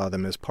same. He saw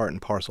them as part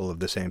and parcel of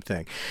the same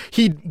thing.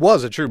 He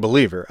was a true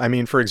believer. I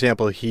mean, for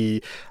example,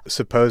 he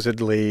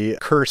supposedly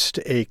cursed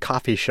a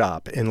coffee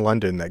shop in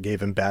London that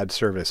gave him bad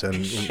service,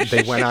 and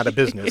they went out of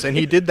business. And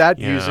he did that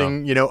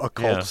using,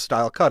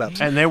 occult-style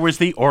cut-ups. And there was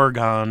the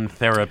orgone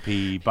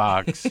therapy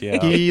box.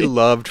 Yeah. He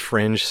loved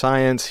fringe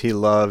science. He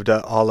loved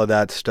all of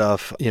that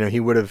stuff. He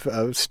would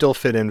have still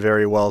fit in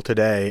very well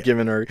today,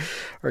 given our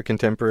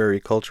contemporary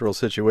cultural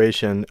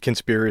situation,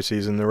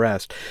 conspiracies, and the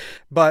rest.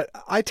 But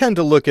I tend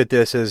to look at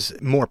this as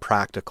more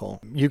practical.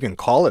 You can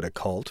call it a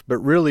cult, but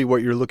really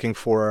what you're looking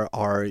for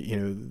are,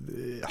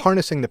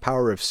 harnessing the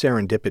power of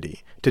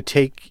serendipity to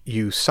take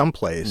you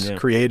someplace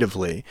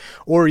creatively,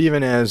 or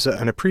even as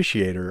an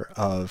appreciator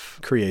of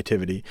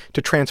creativity,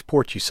 to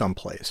transport you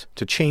someplace,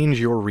 to change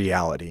your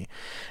reality.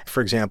 For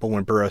example,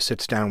 when Burroughs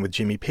sits down with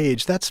Jimmy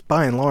Page, that's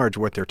by and large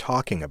what they're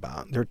talking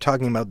about. They're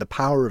talking about the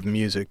power of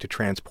music to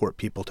transport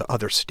people to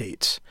other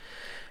states.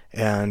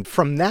 And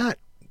from that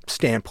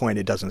standpoint,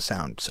 it doesn't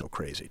sound so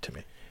crazy to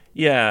me.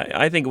 Yeah,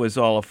 I think it was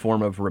all a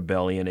form of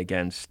rebellion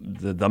against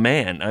the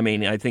man. I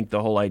mean, I think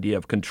the whole idea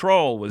of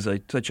control was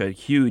such a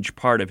huge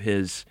part of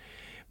his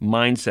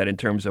mindset in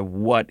terms of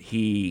what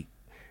he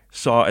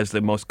saw as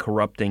the most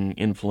corrupting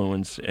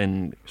influence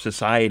in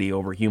society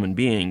over human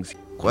beings.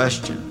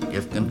 Question: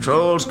 if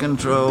control's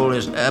control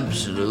is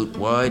absolute,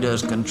 why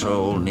does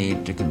control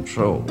need to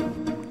control?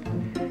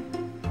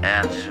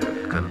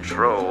 Answer: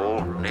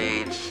 control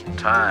needs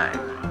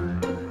time.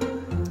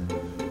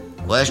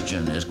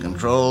 Question: is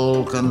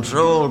control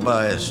controlled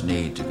by its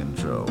need to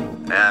control?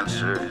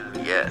 Answer: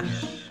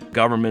 yes.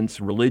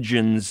 Governments,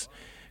 religions,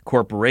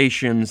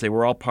 corporations, they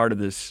were all part of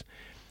this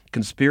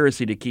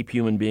conspiracy to keep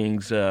human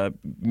beings,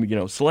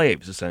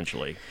 slaves,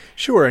 essentially.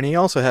 Sure, and he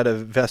also had a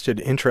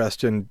vested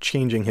interest in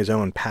changing his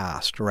own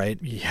past,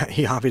 right?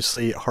 He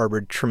obviously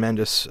harbored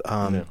tremendous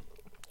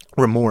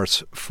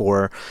remorse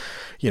for,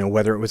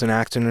 whether it was an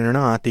accident or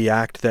not, the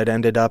act that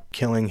ended up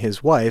killing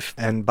his wife.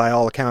 And by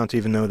all accounts,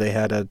 even though they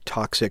had a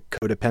toxic,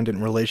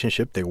 codependent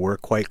relationship, they were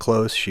quite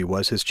close. She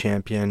was his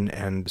champion,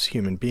 and as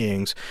human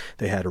beings,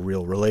 they had a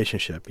real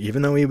relationship.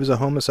 Even though he was a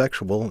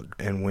homosexual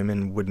and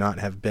women would not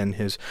have been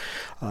his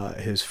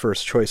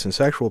first choice in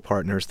sexual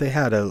partners, they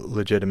had a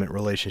legitimate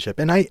relationship.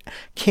 And I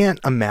can't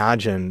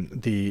imagine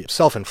the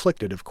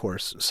self-inflicted, of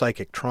course,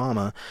 psychic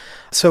trauma.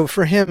 So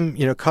for him,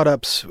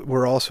 cut-ups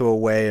were also a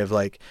way of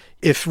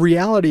if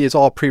reality is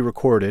all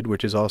pre-recorded,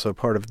 which is also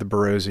part of the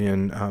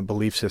Burroughsian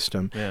belief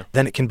system,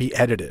 then it can be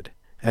edited.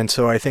 And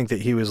so I think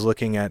that he was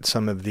looking at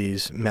some of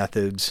these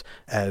methods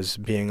as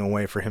being a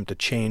way for him to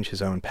change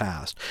his own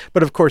past.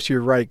 But of course,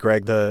 you're right,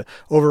 Greg. The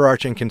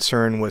overarching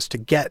concern was to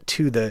get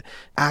to the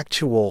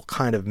actual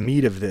kind of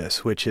meat of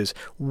this, which is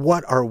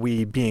what are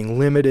we being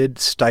limited,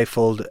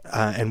 stifled,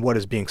 and what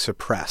is being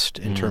suppressed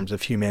in terms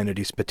of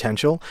humanity's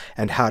potential,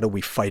 and how do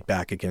we fight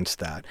back against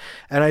that?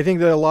 And I think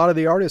that a lot of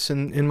the artists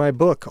in my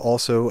book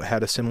also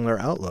had a similar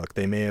outlook.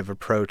 They may have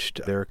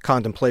approached their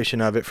contemplation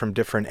of it from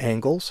different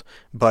angles,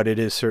 but it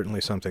is certainly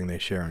something they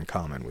share in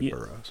common with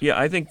Burroughs. Yeah,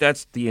 I think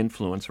that's the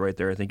influence right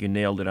there. I think you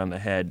nailed it on the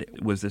head,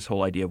 was this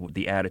whole idea of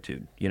the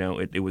attitude.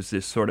 It was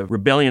this sort of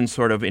rebellion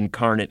sort of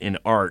incarnate in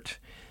art,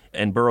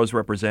 and Burroughs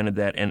represented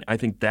that, and I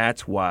think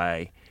that's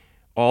why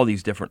all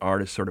these different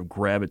artists sort of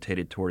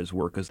gravitated toward his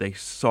work, because they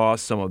saw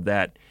some of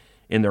that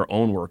in their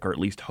own work, or at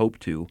least hoped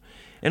to.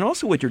 And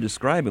also what you're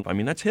describing,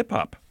 that's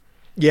hip-hop.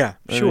 Yeah,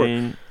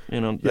 sure.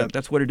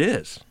 That's what it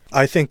is.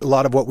 I think a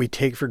lot of what we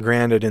take for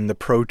granted in the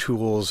Pro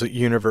Tools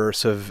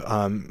universe of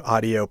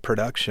audio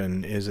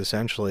production is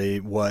essentially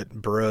what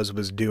Burroughs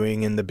was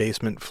doing in the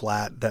basement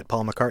flat that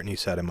Paul McCartney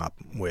set him up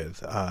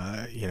with.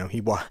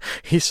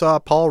 He saw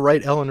Paul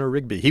write Eleanor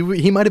Rigby.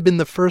 He might have been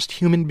the first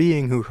human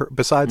being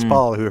besides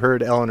Paul who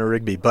heard Eleanor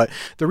Rigby. But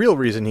the real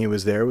reason he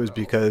was there was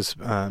because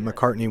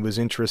McCartney was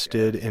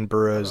interested in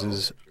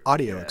Burroughs's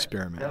audio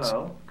experiments.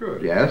 Hello.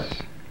 Good.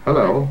 Yes.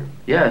 Hello.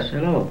 Yes,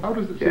 hello. How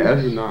does it seem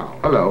to you now?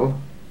 Hello.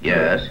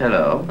 Yes,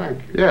 hello.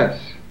 Thank you.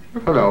 Yes.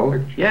 Hello.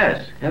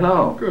 Yes,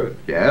 hello. Good.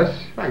 Yes.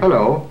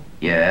 Hello.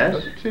 Yes.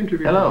 Does it seem to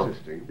be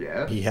persisting?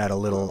 Yes. He had a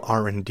little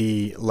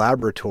R&D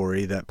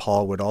laboratory that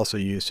Paul would also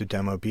use to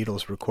demo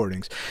Beatles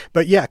recordings.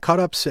 But yeah,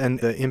 cut-ups and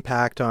the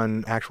impact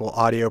on actual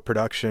audio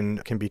production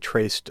can be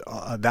traced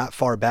that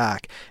far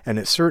back. And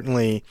it's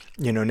certainly,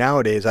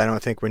 nowadays, I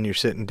don't think when you're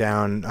sitting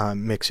down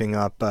mixing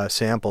up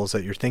samples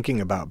that you're thinking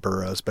about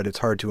Burroughs, but it's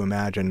hard to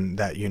imagine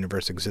that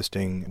universe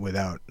existing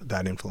without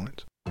that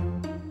influence.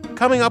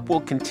 Coming up, we'll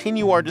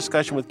continue our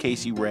discussion with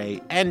Casey Rae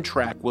and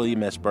track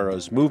William S.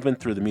 Burroughs' movement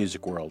through the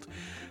music world.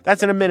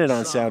 That's in a minute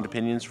on Sound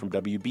Opinions from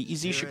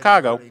WBEZ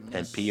Chicago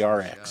and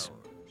PRX.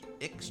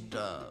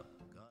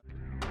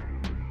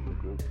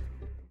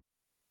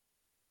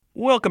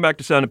 Welcome back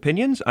to Sound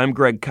Opinions. I'm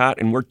Greg Kot,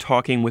 and we're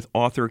talking with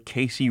author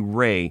Casey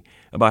Rae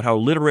about how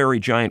literary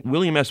giant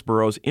William S.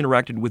 Burroughs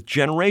interacted with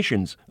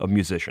generations of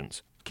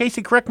musicians.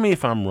 Casey, correct me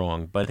if I'm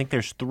wrong, but I think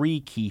there's three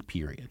key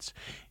periods.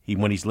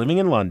 When he's living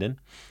in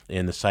London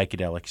in the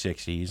psychedelic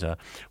 60s,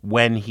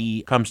 when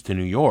he comes to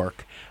New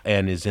York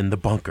and is in the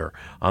bunker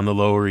on the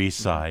Lower East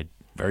Side,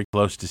 very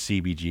close to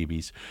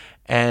CBGB's,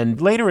 and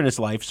later in his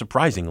life,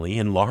 surprisingly,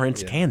 in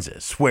Lawrence,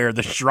 Kansas, where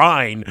the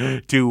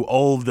shrine to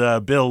old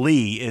Bill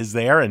Lee is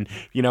there, and,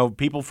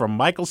 people from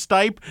Michael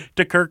Stipe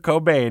to Kurt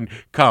Cobain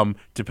come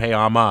to pay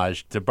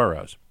homage to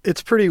Burroughs.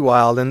 It's pretty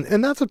wild,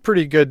 and that's a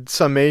pretty good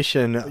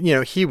summation.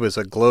 He was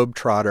a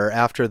globetrotter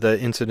after the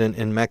incident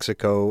in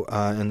Mexico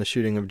and the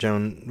shooting of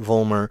Joan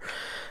Vollmer.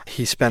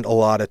 He spent a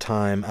lot of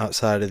time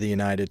outside of the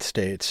United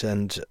States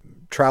and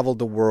traveled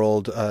the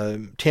world.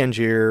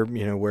 Tangier,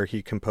 where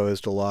he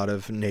composed a lot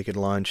of Naked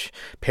Lunch.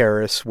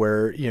 Paris,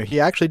 where, he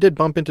actually did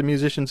bump into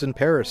musicians in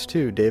Paris,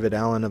 too. David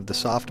Allen of the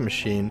Soft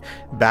Machine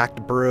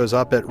backed Burroughs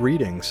up at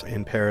readings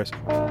in Paris.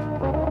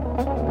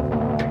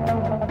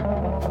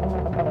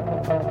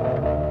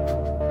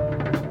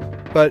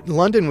 But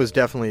London was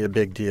definitely a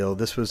big deal.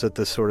 This was at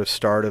the sort of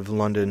start of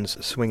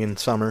London's swinging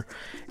summer.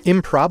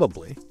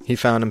 Improbably, he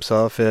found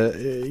himself,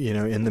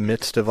 in the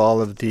midst of all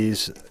of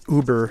these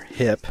uber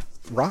hip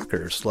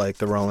rockers like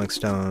the Rolling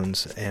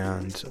Stones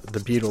and the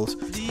Beatles.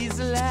 Please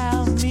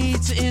allow me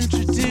to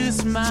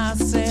introduce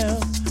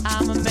myself.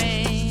 I'm a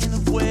man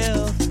of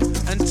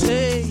wealth and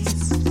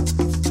taste.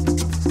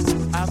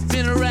 I've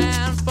been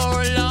around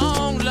for a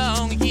long,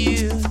 long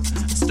year.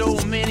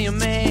 Stole many a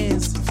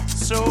man's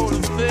soul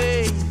of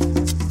faith.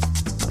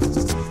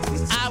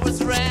 I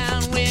was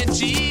around when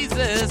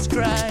Jesus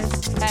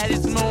Christ had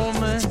his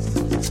moment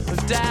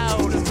of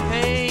doubt and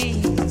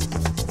pain.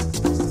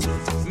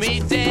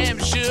 Made damn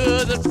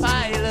sure the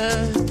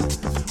pilot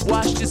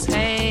washed his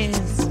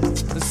hands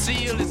and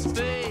sealed his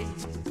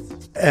face.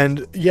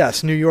 And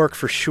yes, New York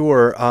for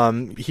sure.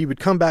 He would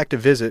come back to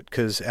visit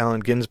because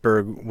Allen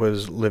Ginsberg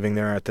was living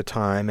there at the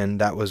time, and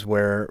that was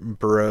where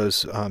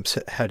Burroughs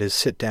had his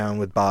sit down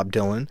with Bob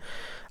Dylan.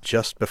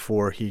 just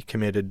before he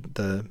committed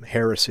the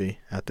heresy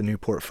at the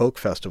Newport Folk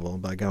Festival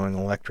by going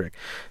electric.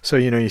 So,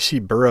 you see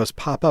Burroughs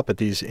pop up at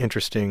these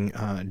interesting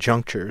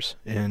junctures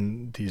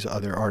in these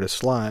other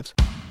artists' lives.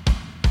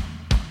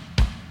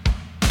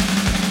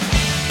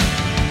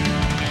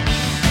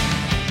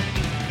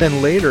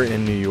 Then later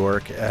in New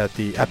York, at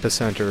the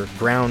epicenter,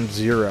 Ground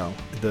Zero,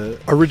 the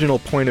original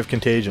point of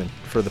contagion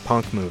for the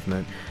punk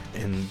movement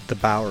in the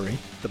Bowery,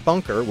 the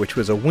bunker, which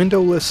was a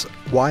windowless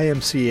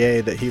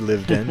YMCA that he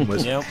lived in,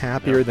 was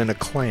happier than a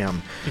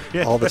clam.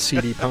 All the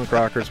seedy punk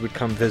rockers would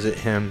come visit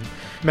him.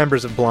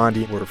 Members of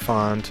Blondie were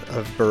fond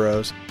of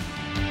Burroughs.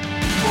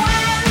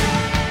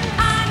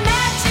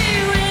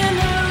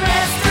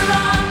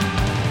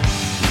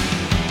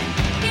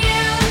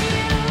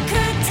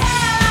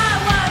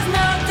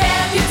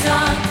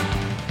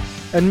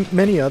 And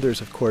many others,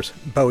 of course.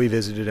 Bowie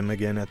visited him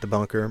again at the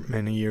bunker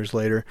many years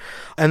later.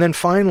 And then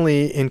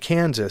finally in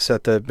Kansas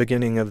at the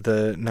beginning of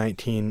the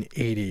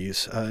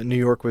 1980s, New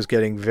York was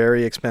getting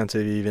very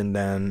expensive even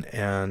then,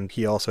 and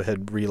he also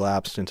had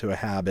relapsed into a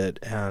habit,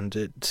 and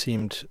it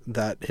seemed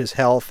that his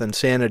health and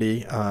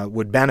sanity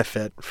would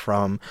benefit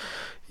from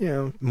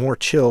more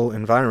chill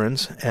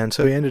environs. And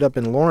so he ended up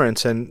in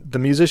Lawrence, and the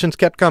musicians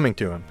kept coming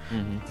to him.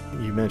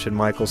 Mm-hmm. You mentioned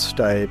Michael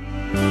Stipe.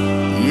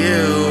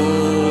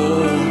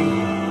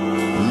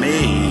 We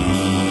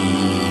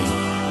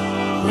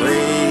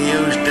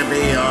used to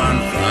be on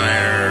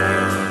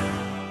fire.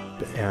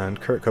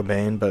 And Kurt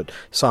Cobain, but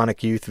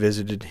Sonic Youth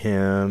visited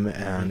him,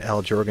 and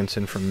Al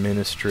Jorgensen from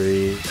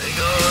Ministry. They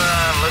go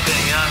around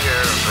looking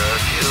younger for a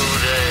few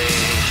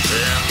days,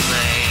 then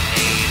they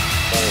need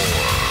more.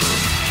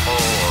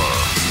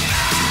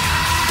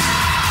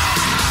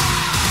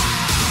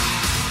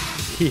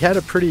 He had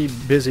a pretty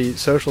busy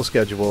social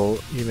schedule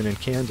even in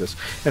Kansas.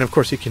 And of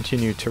course he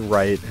continued to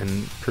write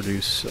and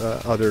produce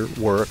other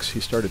works. He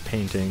started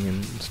painting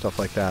and stuff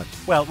like that.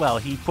 Well,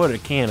 he put a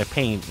can of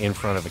paint in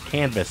front of a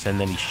canvas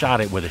and then he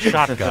shot it with a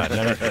shotgun.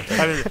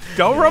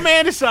 Don't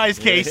romanticize,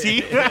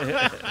 Casey.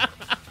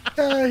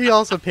 He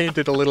also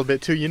painted a little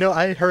bit too.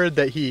 I heard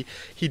that he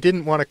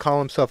didn't want to call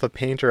himself a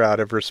painter out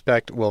of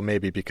respect, well,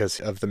 maybe because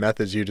of the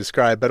methods you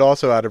described, but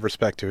also out of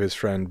respect to his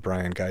friend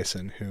Brian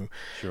Geisen, who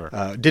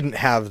didn't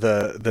have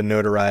the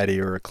notoriety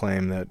or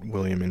acclaim that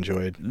William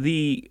enjoyed.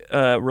 The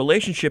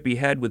relationship he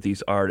had with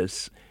these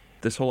artists,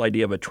 this whole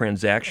idea of a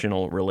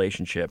transactional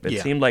relationship,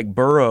 it seemed like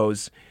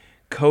Burroughs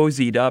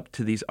cozied up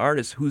to these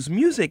artists whose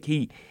music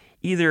he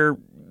either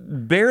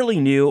barely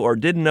knew or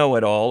didn't know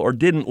at all or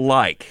didn't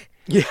like.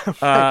 Yeah,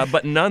 right.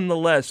 But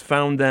nonetheless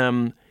found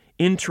them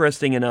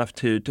interesting enough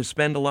to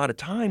spend a lot of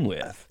time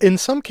with. In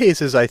some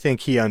cases, I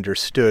think he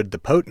understood the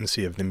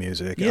potency of the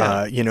music.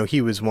 Yeah.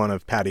 He was one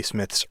of Patti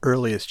Smith's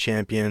earliest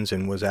champions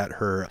and was at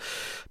her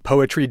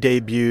poetry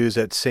debuts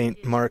at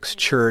St. Mark's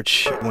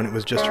Church when it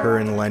was just her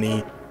and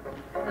Lenny.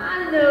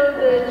 I know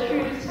the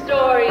true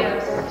story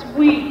of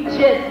sweet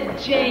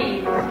Jesse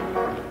James.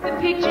 The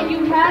picture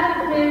you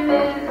have of him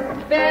is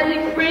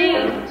badly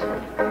framed.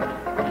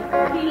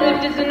 He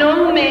lived as a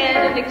normal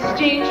man in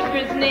exchange for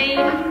his name.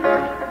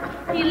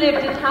 He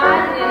lived as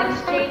high in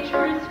exchange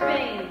for his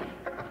fame.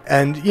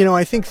 And,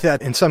 I think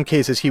that in some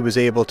cases he was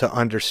able to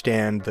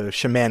understand the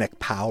shamanic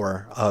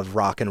power of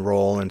rock and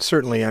roll and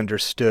certainly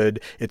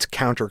understood its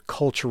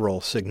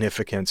countercultural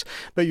significance.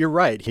 But you're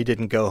right, he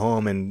didn't go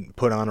home and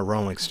put on a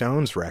Rolling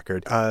Stones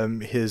record.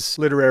 His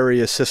literary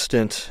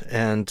assistant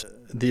and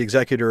the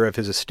executor of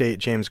his estate,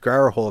 James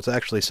Grauerholtz,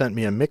 actually sent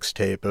me a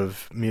mixtape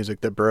of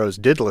music that Burroughs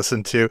did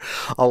listen to.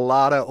 A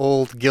lot of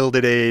old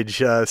Gilded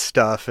Age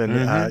stuff and,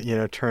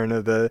 turn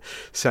of the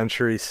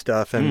century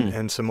stuff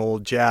and some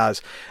old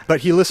jazz.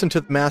 But he listened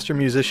to the master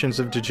musicians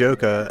of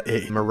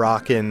DeRogatis, a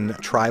Moroccan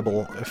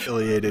tribal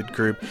affiliated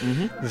group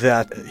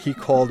that he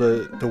called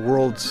the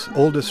world's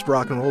oldest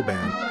rock and roll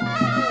band.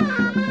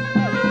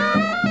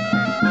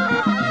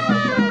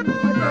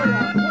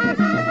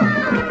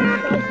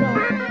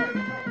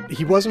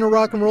 He wasn't a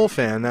rock and roll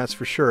fan, that's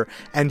for sure.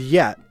 And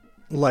yet,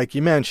 like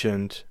you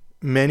mentioned,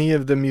 many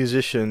of the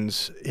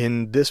musicians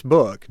in this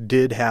book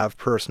did have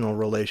personal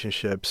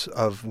relationships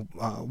of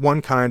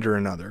one kind or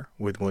another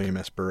with William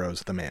S.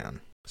 Burroughs, the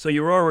man. So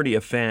you were already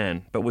a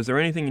fan, but was there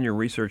anything in your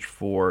research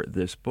for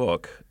this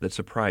book that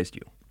surprised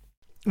you?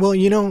 Well,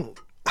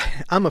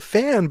 I'm a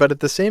fan, but at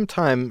the same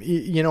time,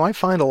 I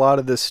find a lot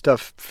of this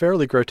stuff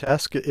fairly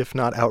grotesque, if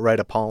not outright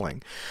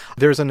appalling.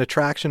 There's an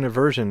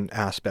attraction-aversion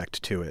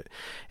aspect to it.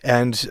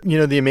 And,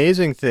 the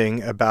amazing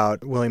thing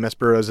about William S.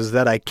 Burroughs is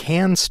that I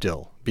can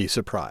still be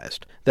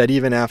surprised that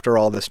even after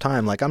all this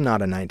time, like I'm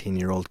not a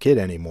 19-year-old kid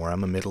anymore,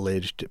 I'm a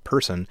middle-aged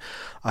person.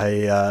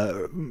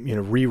 I,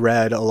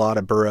 reread a lot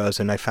of Burroughs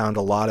and I found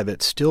a lot of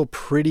it still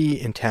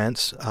pretty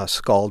intense,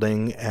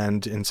 scalding,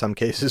 and in some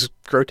cases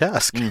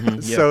grotesque.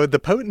 So the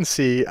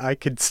potency, I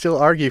could still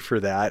argue for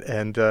that,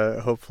 and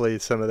hopefully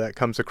some of that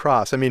comes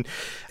across. I mean,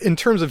 in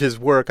terms of his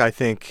work, I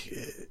think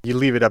you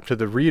leave it up to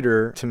the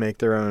reader to make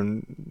their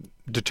own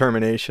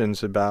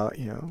determinations about,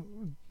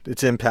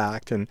 its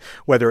impact and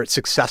whether it's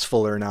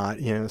successful or not.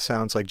 It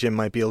sounds like Jim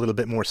might be a little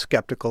bit more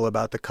skeptical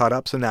about the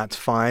cut-ups, and that's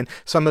fine.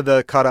 Some of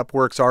the cut-up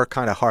works are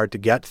kind of hard to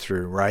get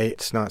through, right?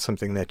 It's not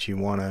something that you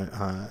want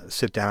to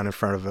sit down in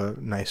front of a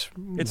nice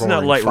It's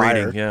not light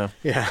fire. reading, yeah.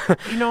 Yeah.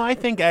 I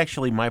think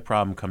actually my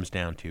problem comes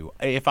down to,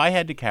 if I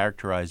had to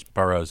characterize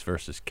Burroughs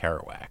versus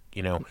Kerouac,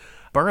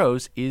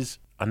 Burroughs is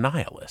a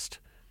nihilist.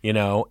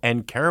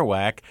 And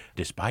Kerouac,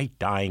 despite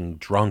dying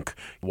drunk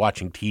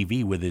watching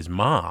TV with his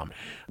mom,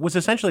 was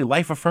essentially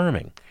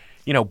life-affirming.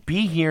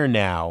 Be here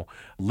now,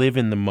 live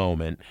in the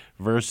moment,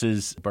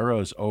 versus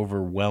Burroughs'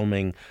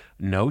 overwhelming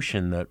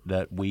notion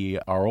that we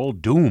are all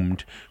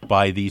doomed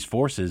by these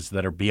forces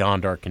that are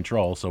beyond our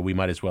control, so we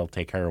might as well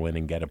take heroin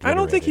and get obliterated. I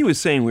don't think he was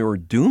saying we were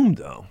doomed,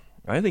 though.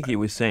 I think he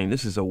was saying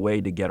this is a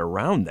way to get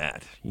around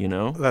that,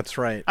 That's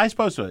right. I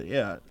suppose so,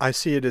 yeah. I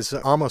see it as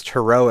almost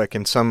heroic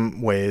in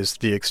some ways,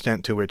 the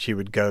extent to which he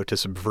would go to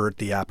subvert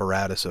the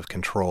apparatus of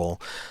control.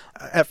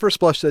 At first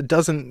blush, that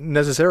doesn't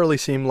necessarily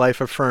seem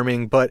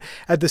life-affirming, but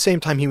at the same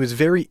time, he was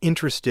very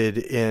interested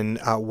in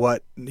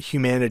what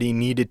humanity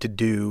needed to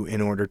do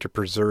in order to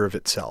preserve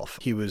itself.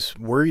 He was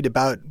worried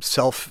about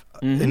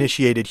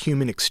self-initiated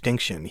human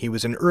extinction. He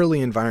was an early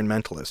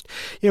environmentalist.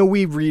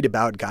 We read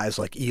about guys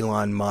like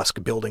Elon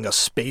Musk building a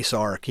space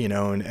ark,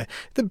 and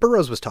the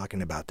Burroughs was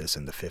talking about this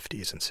in the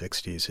 50s and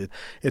 60s.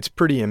 It's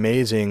pretty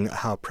amazing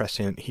how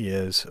prescient he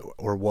is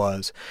or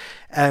was.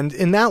 And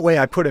in that way,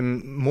 I put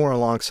him more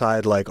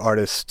alongside like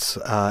artists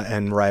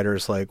and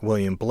writers like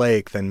William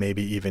Blake than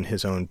maybe even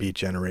his own Beat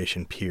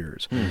Generation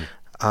peers.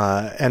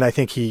 And I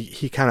think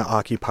he kind of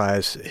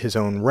occupies his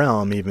own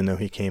realm, even though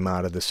he came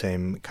out of the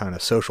same kind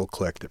of social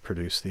clique that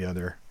produced the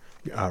other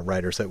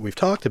writers that we've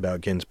talked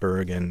about,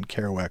 Ginsberg and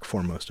Kerouac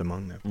foremost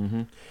among them.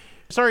 Mm-hmm.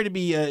 Sorry to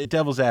be a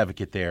devil's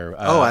advocate there.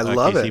 I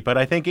love Casey, it. But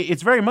I think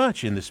it's very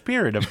much in the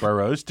spirit of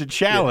Burroughs to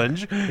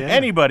challenge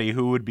anybody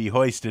who would be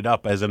hoisted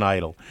up as an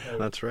idol.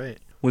 That's right.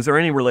 Was there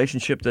any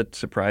relationship that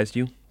surprised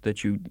you,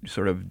 that you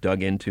sort of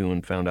dug into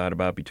and found out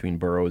about between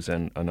Burroughs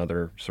and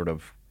another sort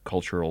of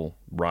cultural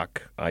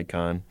rock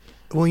icon?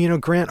 Well,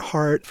 Grant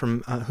Hart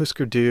from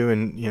Husker Du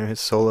and his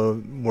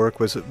solo work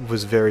was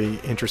very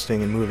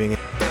interesting and moving.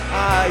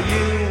 Are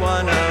you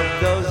one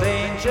of those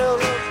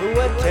angels who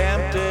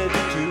attempted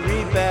to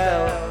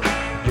rebel?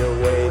 You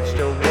waged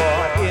a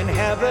war in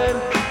heaven,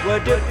 were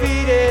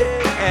defeated,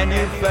 and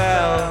you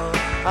fell.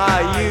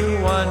 Are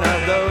you one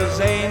of those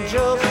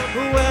angels who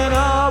went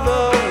all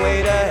the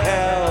way to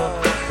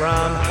hell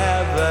from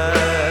heaven?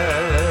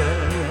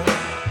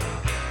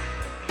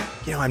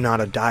 I'm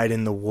not a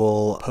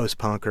dyed-in-the-wool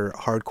post-punk or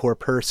hardcore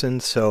person,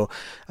 so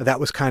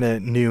that was kind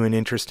of new and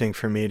interesting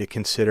for me to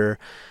consider.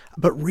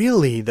 But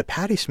really, the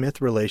Patti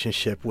Smith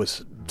relationship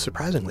was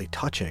surprisingly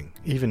touching,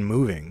 even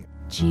moving.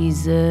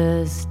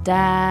 Jesus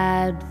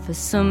died for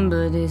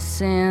somebody's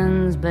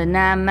sins, but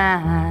not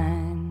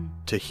mine.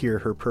 To hear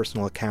her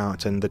personal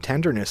accounts and the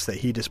tenderness that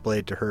he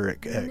displayed to her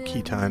at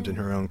key times in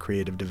her own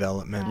creative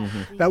development,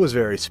 that was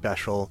very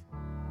special.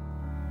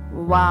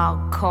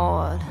 Wild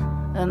cord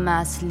in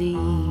my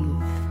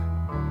sleeve,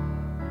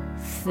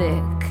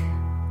 thick,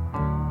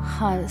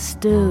 heart of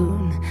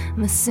stone.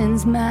 My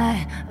sins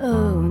my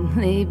own,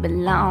 they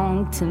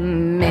belong to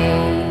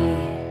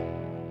me.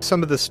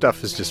 Some of the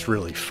stuff is just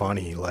really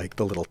funny, like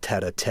the little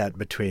tete-a-tete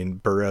between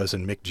Burroughs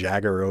and Mick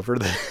Jagger over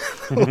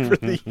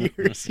the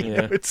years.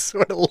 It's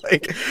sort of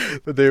like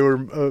they were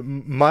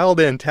mild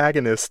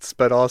antagonists,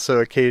 but also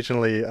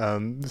occasionally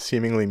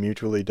seemingly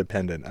mutually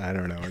dependent. I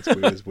don't know.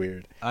 It was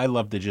weird. I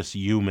love the just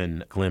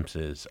human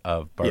glimpses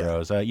of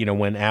Burroughs.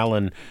 When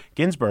Allen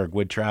Ginsberg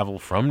would travel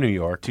from New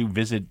York to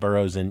visit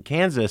Burroughs in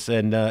Kansas,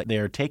 and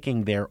they're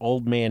taking their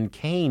old man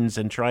canes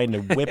and trying to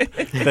whip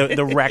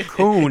the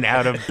raccoon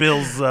out of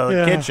Bill's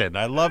kitchen.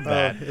 I love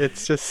that.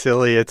 It's just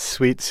silly. It's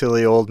sweet,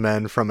 silly old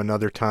men from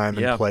another time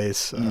and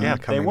place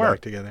coming back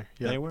together.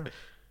 Yeah. They were.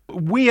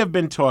 We have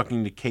been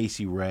talking to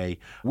Casey Rae.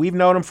 We've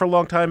known him for a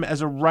long time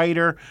as a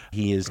writer.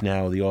 He is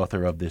now the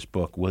author of this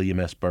book, William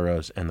S.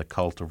 Burroughs and the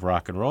Cult of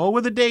Rock and Roll,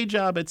 with a day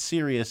job at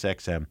Sirius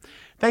XM.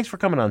 Thanks for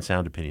coming on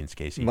Sound Opinions,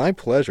 Casey. My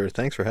pleasure.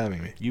 Thanks for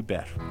having me. You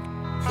bet.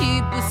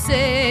 People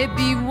say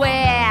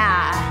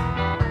beware,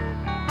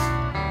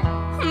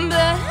 but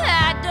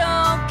I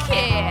don't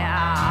care.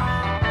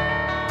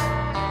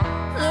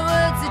 The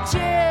words are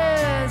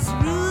just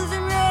rules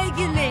and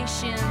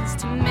regulations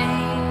to me.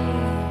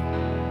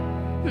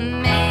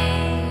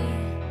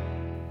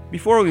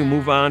 Before we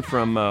move on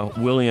from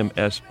William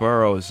S.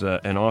 Burroughs,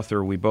 an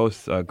author we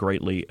both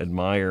greatly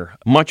admire,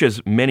 much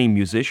as many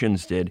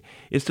musicians did,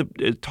 is to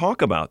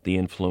talk about the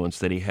influence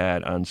that he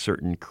had on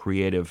certain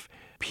creative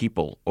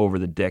people over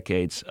the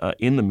decades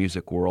in the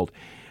music world.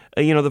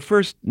 The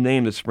first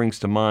name that springs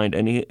to mind,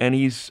 and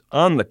he's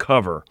on the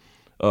cover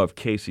of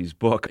Casey's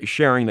book,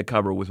 sharing the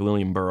cover with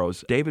William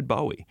Burroughs, David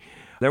Bowie.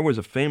 There was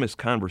a famous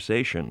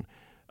conversation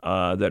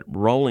that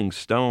Rolling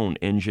Stone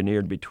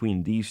engineered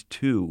between these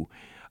two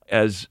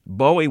as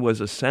Bowie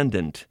was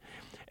ascendant.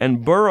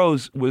 And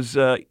Burroughs was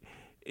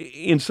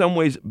in some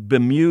ways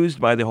bemused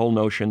by the whole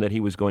notion that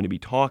he was going to be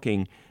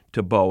talking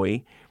to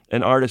Bowie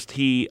an artist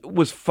he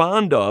was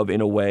fond of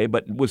in a way,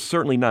 but was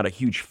certainly not a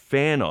huge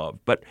fan of,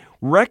 but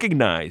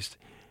recognized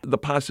the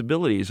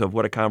possibilities of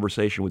what a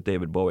conversation with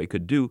David Bowie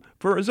could do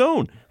for his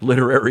own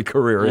literary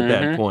career at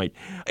that point.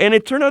 And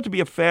it turned out to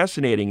be a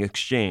fascinating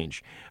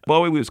exchange.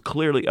 Bowie was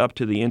clearly up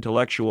to the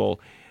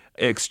intellectual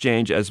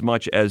exchange as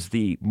much as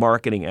the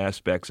marketing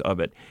aspects of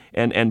it.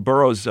 And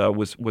Burroughs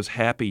was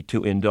happy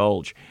to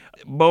indulge.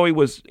 Bowie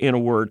was, in a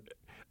word,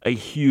 a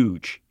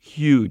huge,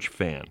 huge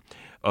fan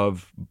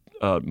of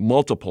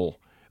multiple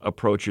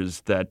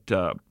approaches that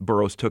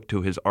Burroughs took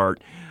to his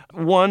art.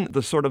 One,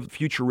 the sort of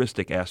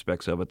futuristic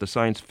aspects of it, the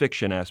science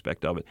fiction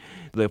aspect of it,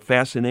 the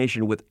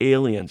fascination with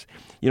aliens.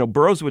 You know,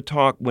 Burroughs would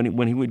talk,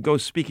 when he would go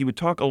speak, he would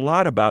talk a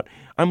lot about,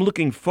 I'm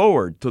looking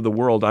forward to the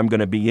world I'm going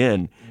to be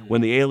in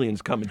when the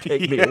aliens come and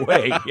take me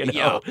away. You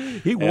know,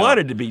 he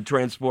wanted to be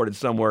transported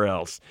somewhere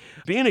else.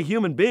 Being a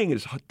human being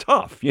is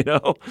tough, you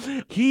know.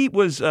 He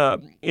was,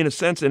 in a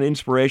sense, an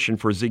inspiration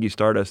for Ziggy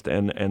Stardust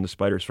and the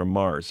Spiders from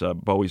Mars,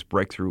 Bowie's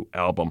breakthrough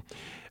album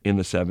in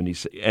the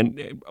 70s.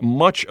 And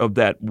much of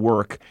that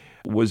work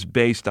was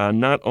based on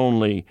not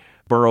only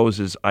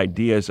Burroughs'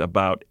 ideas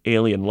about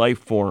alien life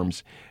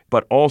forms,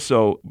 but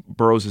also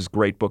Burroughs'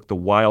 great book, The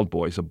Wild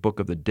Boys, A Book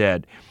of the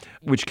Dead,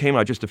 which came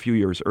out just a few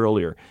years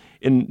earlier.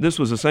 And this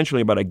was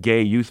essentially about a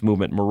gay youth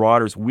movement,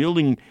 marauders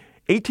wielding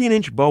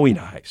 18-inch Bowie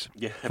knives.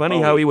 Yeah, Funny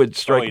how he would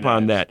strike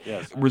upon that,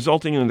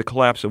 resulting in the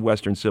collapse of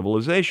Western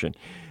civilization.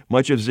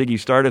 Much of Ziggy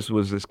Stardust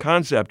was this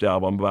concept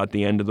album about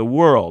the end of the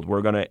world.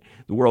 The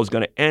world's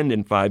going to end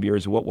in 5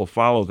 years. What will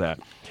follow that?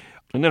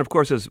 And then, of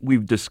course, as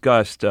we've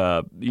discussed,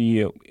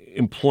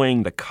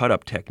 employing the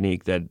cut-up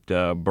technique that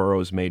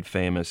Burroughs made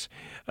famous,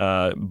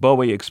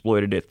 Bowie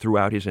exploited it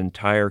throughout his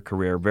entire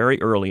career.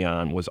 Very early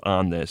on was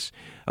on this.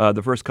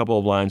 The first couple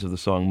of lines of the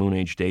song Moon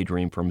Age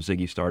Daydream from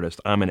Ziggy Stardust,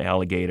 I'm an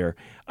alligator,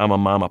 I'm a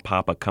mama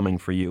papa coming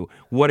for you.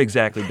 What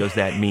exactly does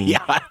that mean?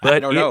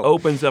 But it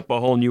opens up a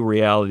whole new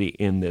reality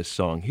in this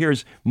song.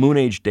 Here's Moon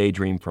Age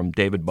Daydream from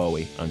David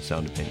Bowie on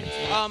Sound Opinions.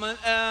 I'm an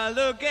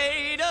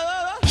alligator,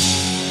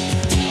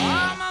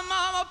 I'm a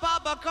mama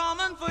papa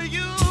coming for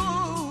you.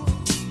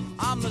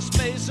 I'm a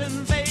space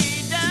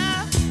invader,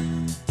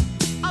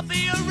 I'll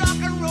be a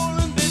rock and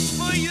rollin' bitch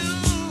for you.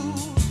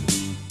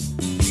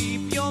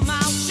 Keep your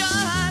mouth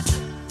shut,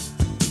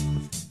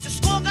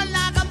 just walking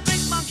like a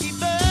big monkey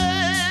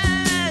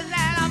bird,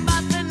 and I'm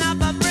busting up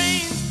my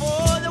brains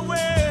for the world.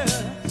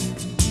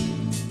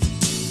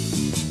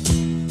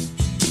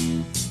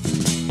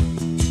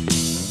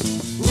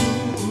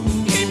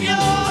 Keep your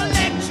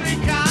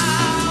electric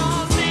eye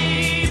on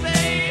me,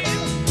 baby.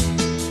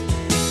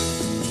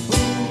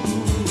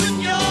 Put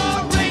your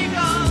ray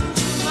gun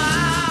to my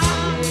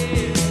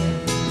head.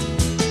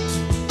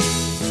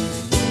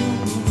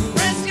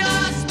 Press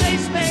your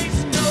space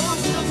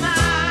nose to my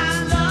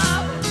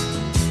love.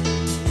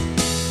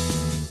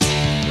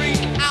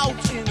 Bring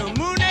out in a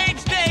moon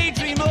age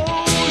daydream,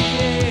 oh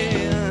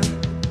yeah.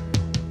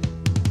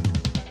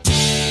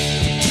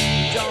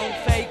 Don't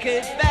fake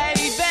it, baby.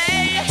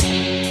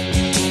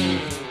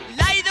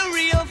 Lay the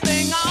real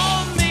thing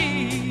on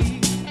me.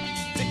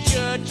 The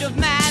church of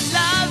man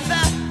love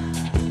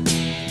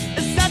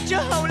is such a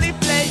holy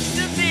place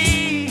to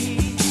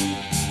be.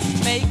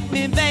 Make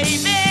me, baby.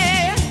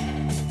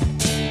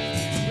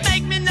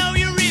 Make me know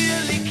you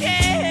really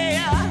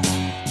care.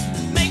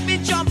 Make me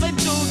jump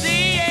into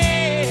the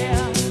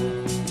air.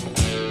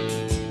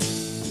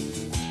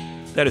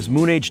 That is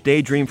Moon Age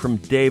Daydream from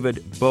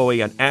David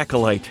Bowie, an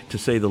acolyte, to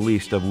say the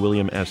least, of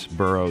William S.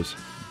 Burroughs.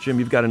 Jim,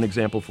 you've got an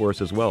example for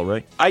us as well,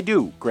 right? I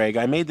do, Greg.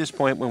 I made this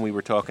point when we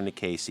were talking to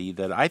Casey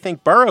that I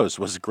think Burroughs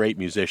was a great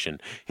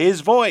musician.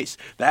 His voice,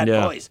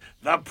 voice,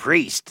 the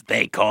priest,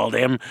 they called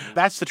him.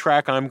 That's the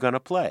track I'm going to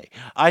play.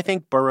 I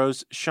think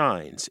Burroughs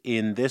shines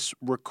in this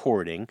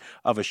recording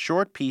of a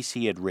short piece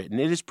he had written.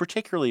 It is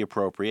particularly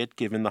appropriate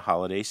given the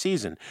holiday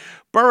season.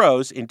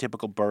 Burroughs, in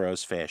typical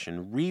Burroughs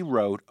fashion,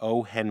 rewrote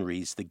O.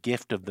 Henry's The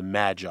Gift of the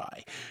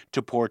Magi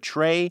to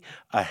portray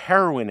a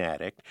heroin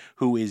addict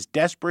who is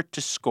desperate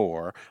to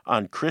score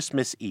on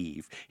Christmas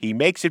Eve. He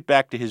makes it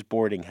back to his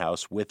boarding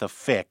house with a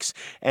fix,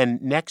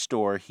 and next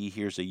door he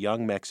hears a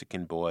young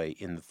Mexican boy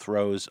in the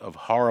throes of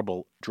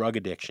horrible drug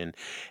addiction,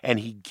 and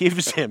he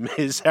gives him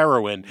his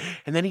heroin,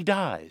 and then he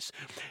dies.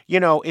 You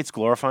know, it's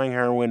glorifying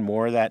heroin,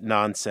 more of that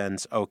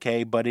nonsense,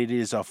 okay, but it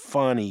is a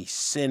funny,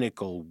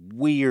 cynical,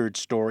 weird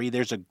story.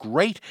 There's a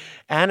great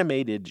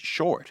animated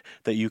short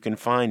that you can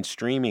find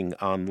streaming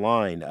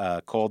online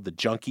called The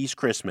Junkie's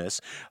Christmas,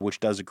 which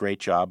does a great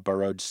job.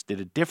 Burroughs did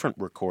a different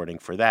recording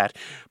for that,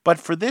 but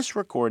for this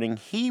recording,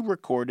 he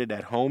recorded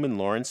at home in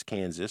Lawrence,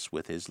 Kansas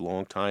with his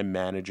longtime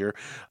manager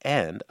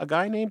and a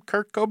guy named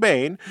Kurt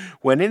Cobain,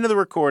 went into the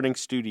recording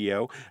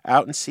studio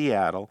out in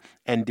Seattle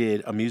and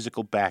did a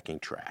musical backing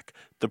track.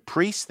 The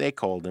Priest, They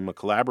Called Him, a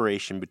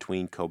collaboration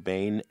between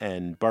Cobain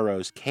and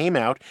Burroughs, came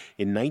out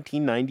in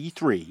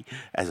 1993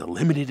 as a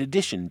limited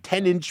edition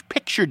 10-inch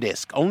picture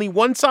disc, only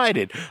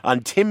one-sided,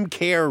 on Tim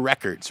Care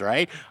Records,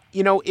 right?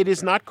 You know, it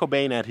is not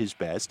Cobain at his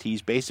best.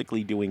 He's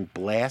basically doing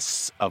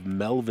blasts of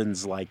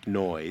Melvins-like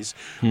noise,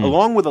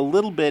 along with a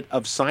little bit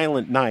of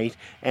Silent Night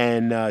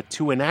and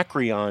To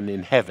Anacreon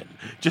in Heaven.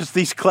 Just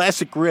these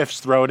classic riffs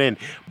thrown in.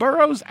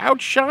 Burroughs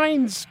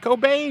outshines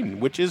Cobain,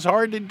 which is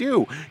hard to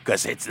do,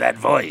 because it's that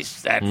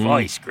voice,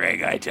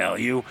 Greg, I tell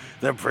you.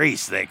 The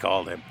Priest, they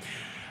called him.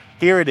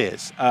 Here it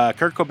is,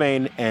 Kurt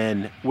Cobain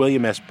and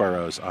William S.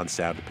 Burroughs on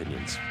Sound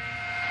Opinions.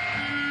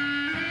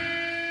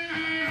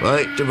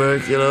 Fight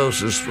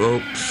tuberculosis,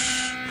 folks.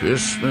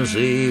 Christmas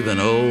Eve, an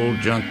old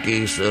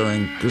junkie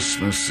selling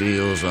Christmas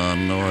seals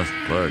on North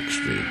Park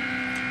Street.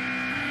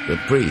 The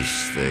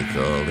Priest, they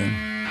called him.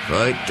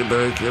 Fight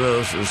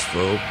tuberculosis,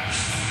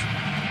 folks.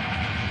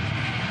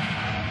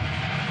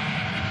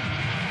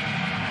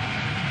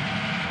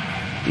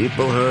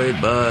 People hurried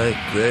by,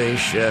 gray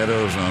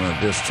shadows on a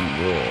distant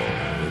wall.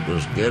 It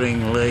was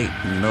getting late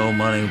and no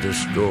money to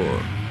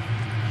score.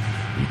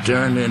 He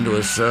turned into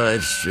a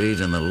side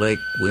street and the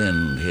lake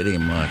wind hit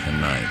him like a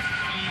knife.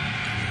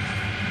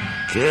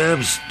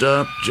 Cab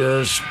stopped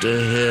just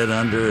ahead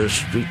under a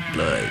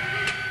streetlight.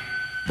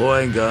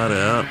 Boy got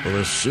out with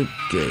a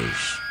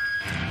suitcase.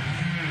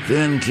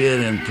 Thin kid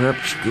in prep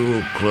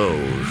school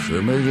clothes,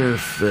 familiar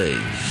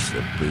face,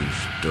 the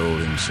priest told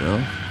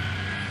himself,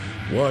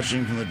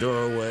 watching from the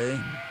doorway.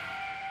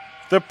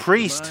 The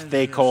Priest,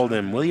 they called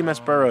him. William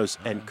S. Burroughs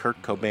and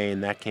Kurt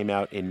Cobain. That came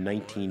out in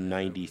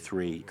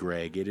 1993,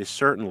 Greg. It is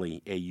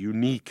certainly a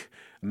unique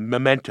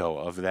memento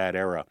of that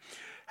era.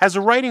 Has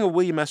the writing of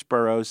William S.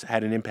 Burroughs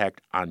had an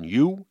impact on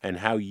you and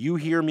how you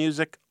hear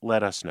music?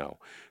 Let us know.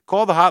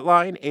 Call the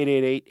hotline,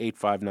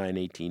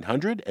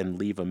 888-859-1800, and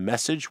leave a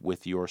message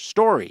with your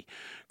story.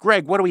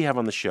 Greg, what do we have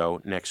on the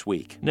show next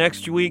week?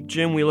 Next week,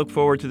 Jim, we look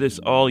forward to this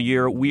all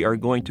year. We are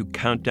going to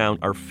count down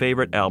our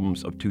favorite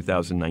albums of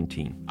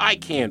 2019. I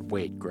can't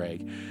wait,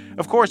 Greg.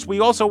 Of course, we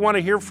also want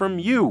to hear from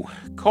you.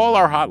 Call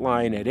our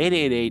hotline at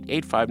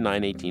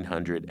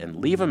 888-859-1800 and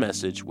leave a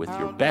message with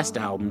your best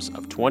albums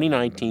of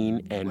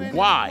 2019 and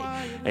why.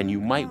 And you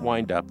might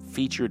wind up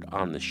featured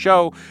on the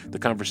show. The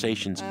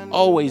conversation's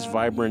always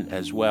vibrant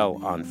as well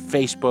on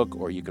Facebook,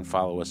 or you can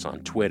follow us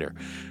on Twitter.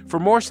 For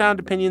more Sound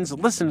Opinions,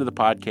 listen to the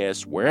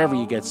podcast wherever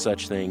you get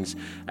such things.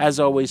 As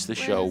always, the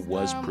show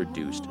was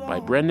produced by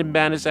Brendan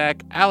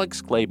Banaszak,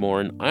 Alex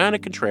Claiborne, Iona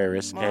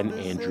Contreras, and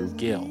Andrew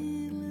Gill.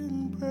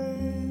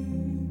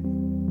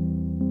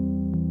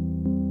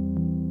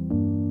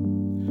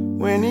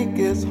 When it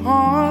gets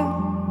hard,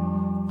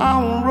 I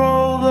won't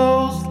roll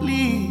those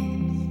sleeves.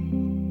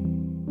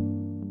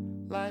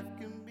 Life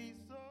can be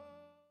so.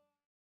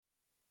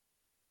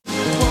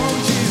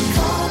 Won't you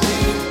call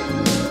me?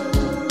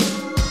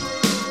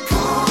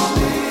 Call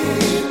me.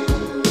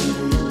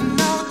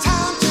 No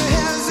time to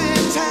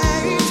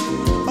hesitate.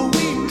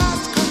 We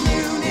must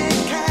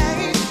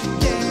communicate.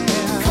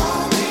 Yeah.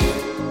 Call me.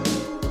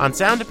 On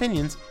Sound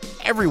Opinions,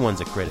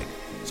 everyone's a critic.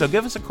 So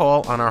give us a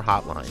call on our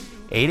hotline,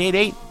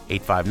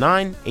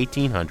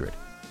 888-859-1800.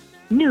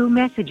 New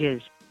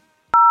messages.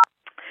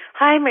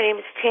 Hi, my name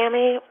is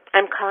Tammy.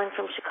 I'm calling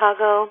from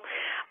Chicago.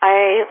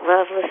 I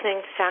love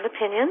listening to Sound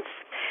Opinions.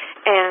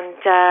 And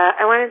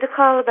I wanted to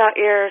call about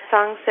your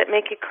Songs That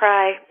Make You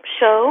Cry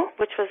show,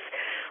 which was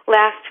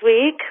last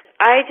week.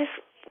 I just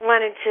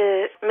wanted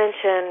to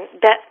mention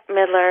Bette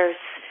Midler's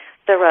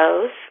The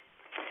Rose.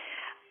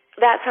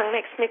 That song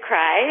makes me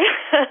cry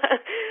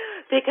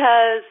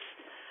because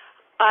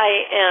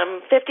I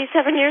am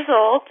 57 years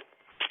old,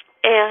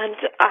 and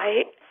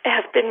I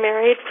have been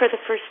married for the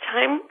first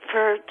time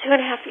for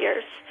 2.5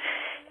 years.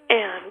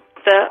 And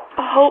the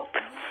hope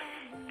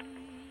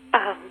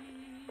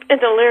in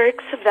the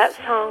lyrics of that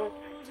song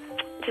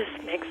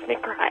just makes me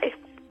cry.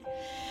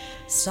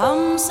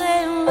 Some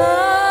say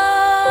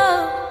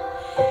love,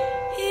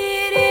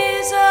 it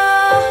is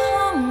a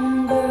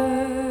hunger,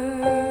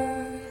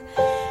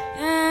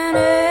 an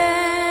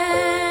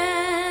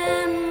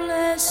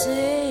endless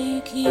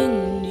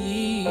aching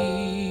need.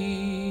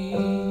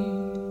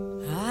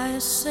 I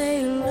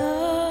say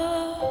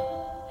love,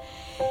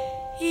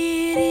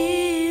 it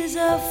is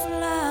a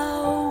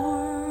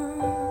flower,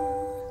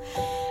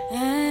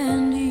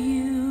 and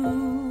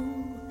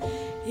you,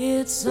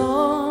 it's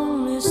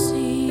only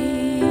seed.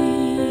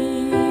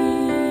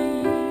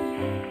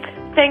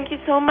 Thank you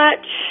so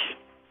much.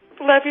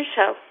 Love your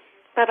show.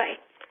 Bye-bye.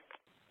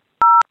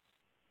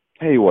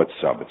 Hey,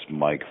 what's up? It's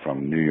Mike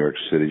from New York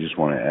City. Just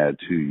want to add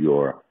to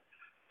your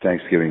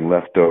Thanksgiving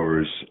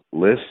leftovers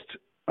list.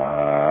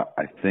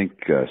 I think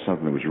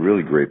something that was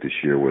really great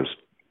this year was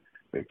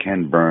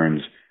Ken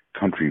Burns'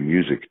 country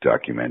music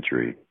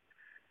documentary.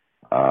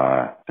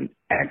 An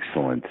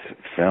excellent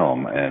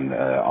film and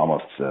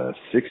almost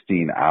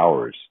 16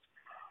 hours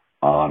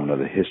on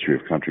the history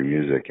of country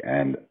music.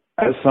 And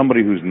as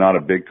somebody who's not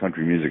a big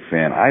country music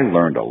fan, I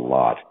learned a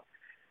lot.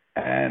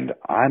 And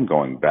I'm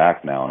going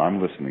back now and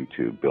I'm listening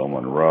to Bill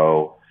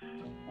Monroe,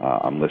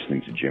 I'm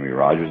listening to Jimmy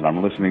Rogers, and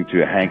I'm listening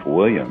to Hank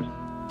Williams.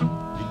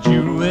 Did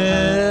you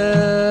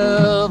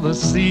ever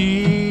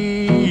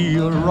see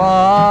a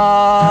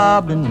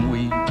robin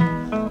weep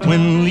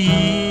when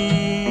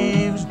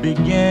leaves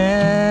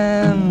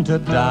began to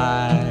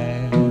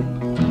die?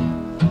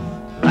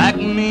 Like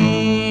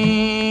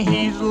me,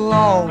 he's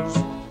lost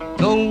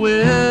the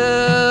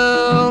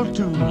will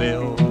to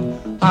live.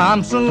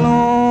 I'm so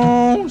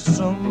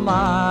lonesome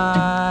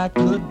I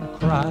could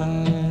cry.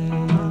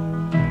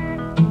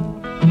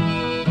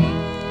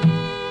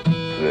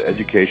 The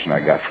education I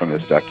got from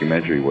this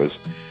documentary was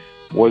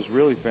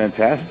really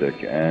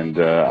fantastic, and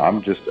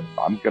I'm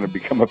going to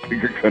become a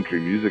bigger country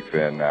music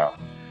fan now.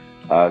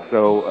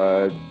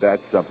 So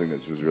that's something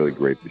that was really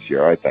great this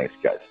year. All right, thanks,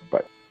 guys.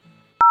 Bye.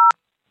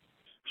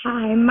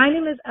 Hi, my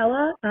name is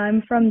Ella.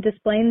 I'm from Des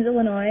Plaines,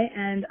 Illinois,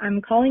 and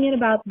I'm calling in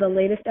about the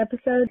latest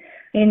episode.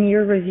 In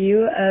your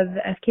review of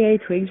the FKA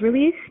Twigs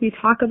release, you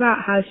talk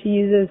about how she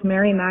uses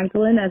Mary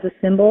Magdalene as a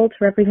symbol to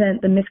represent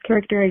the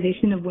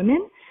mischaracterization of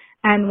women.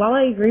 And while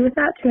I agree with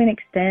that to an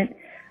extent,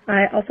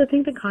 I also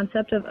think the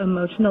concept of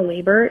emotional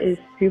labor is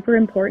super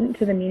important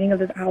to the meaning of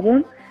this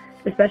album,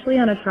 especially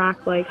on a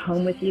track like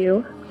Home With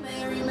You.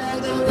 Mary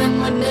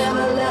Magdalene would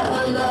never let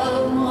her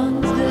loved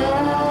ones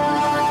die.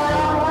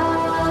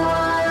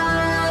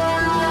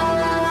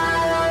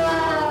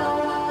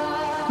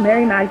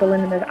 Mary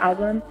Magdalene in this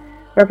album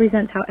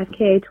represents how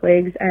FKA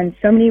Twigs and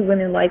so many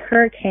women like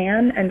her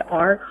can and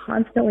are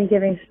constantly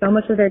giving so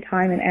much of their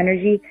time and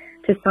energy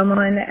to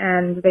someone,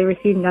 and they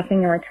receive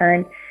nothing in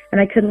return. And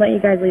I couldn't let you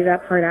guys leave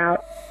that part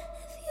out.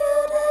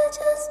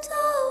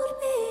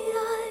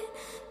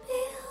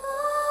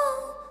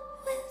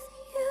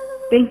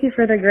 Thank you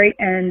for the great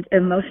and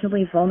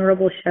emotionally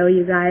vulnerable show,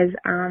 you guys.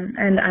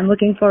 And I'm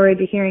looking forward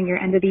to hearing your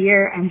end of the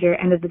year and your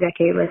end of the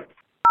decade list.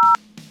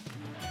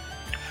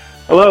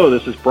 Hello,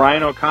 this is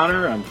Brian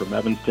O'Connor. I'm from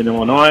Evanston,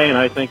 Illinois, and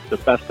I think the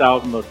best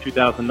album of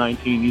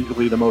 2019,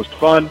 easily the most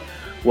fun,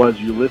 was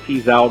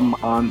Ulysses' album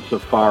On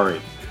Safari.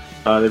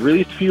 They've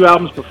released a few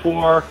albums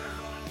before,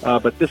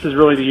 but this is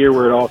really the year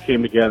where it all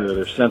came together.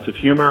 Their sense of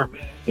humor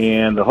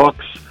and the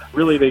hooks,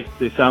 really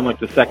they sound like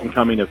the second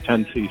coming of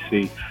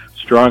 10cc.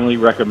 Strongly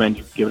recommend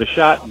you give it a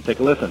shot and take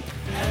a listen.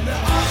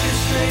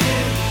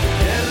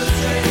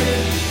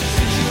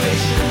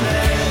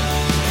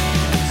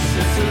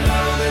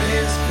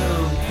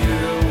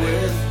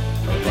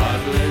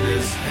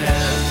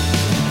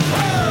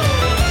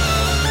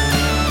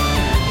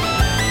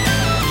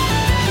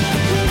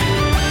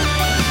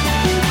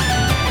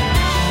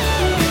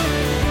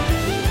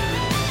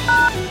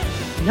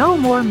 No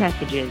more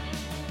messages.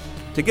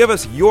 To give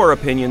us your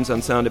opinions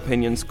on Sound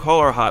Opinions, call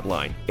our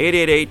hotline,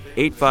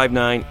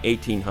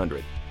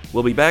 888-859-1800.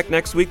 We'll be back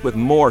next week with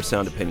more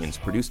Sound Opinions,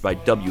 produced by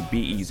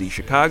WBEZ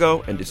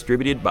Chicago and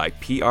distributed by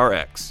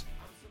PRX.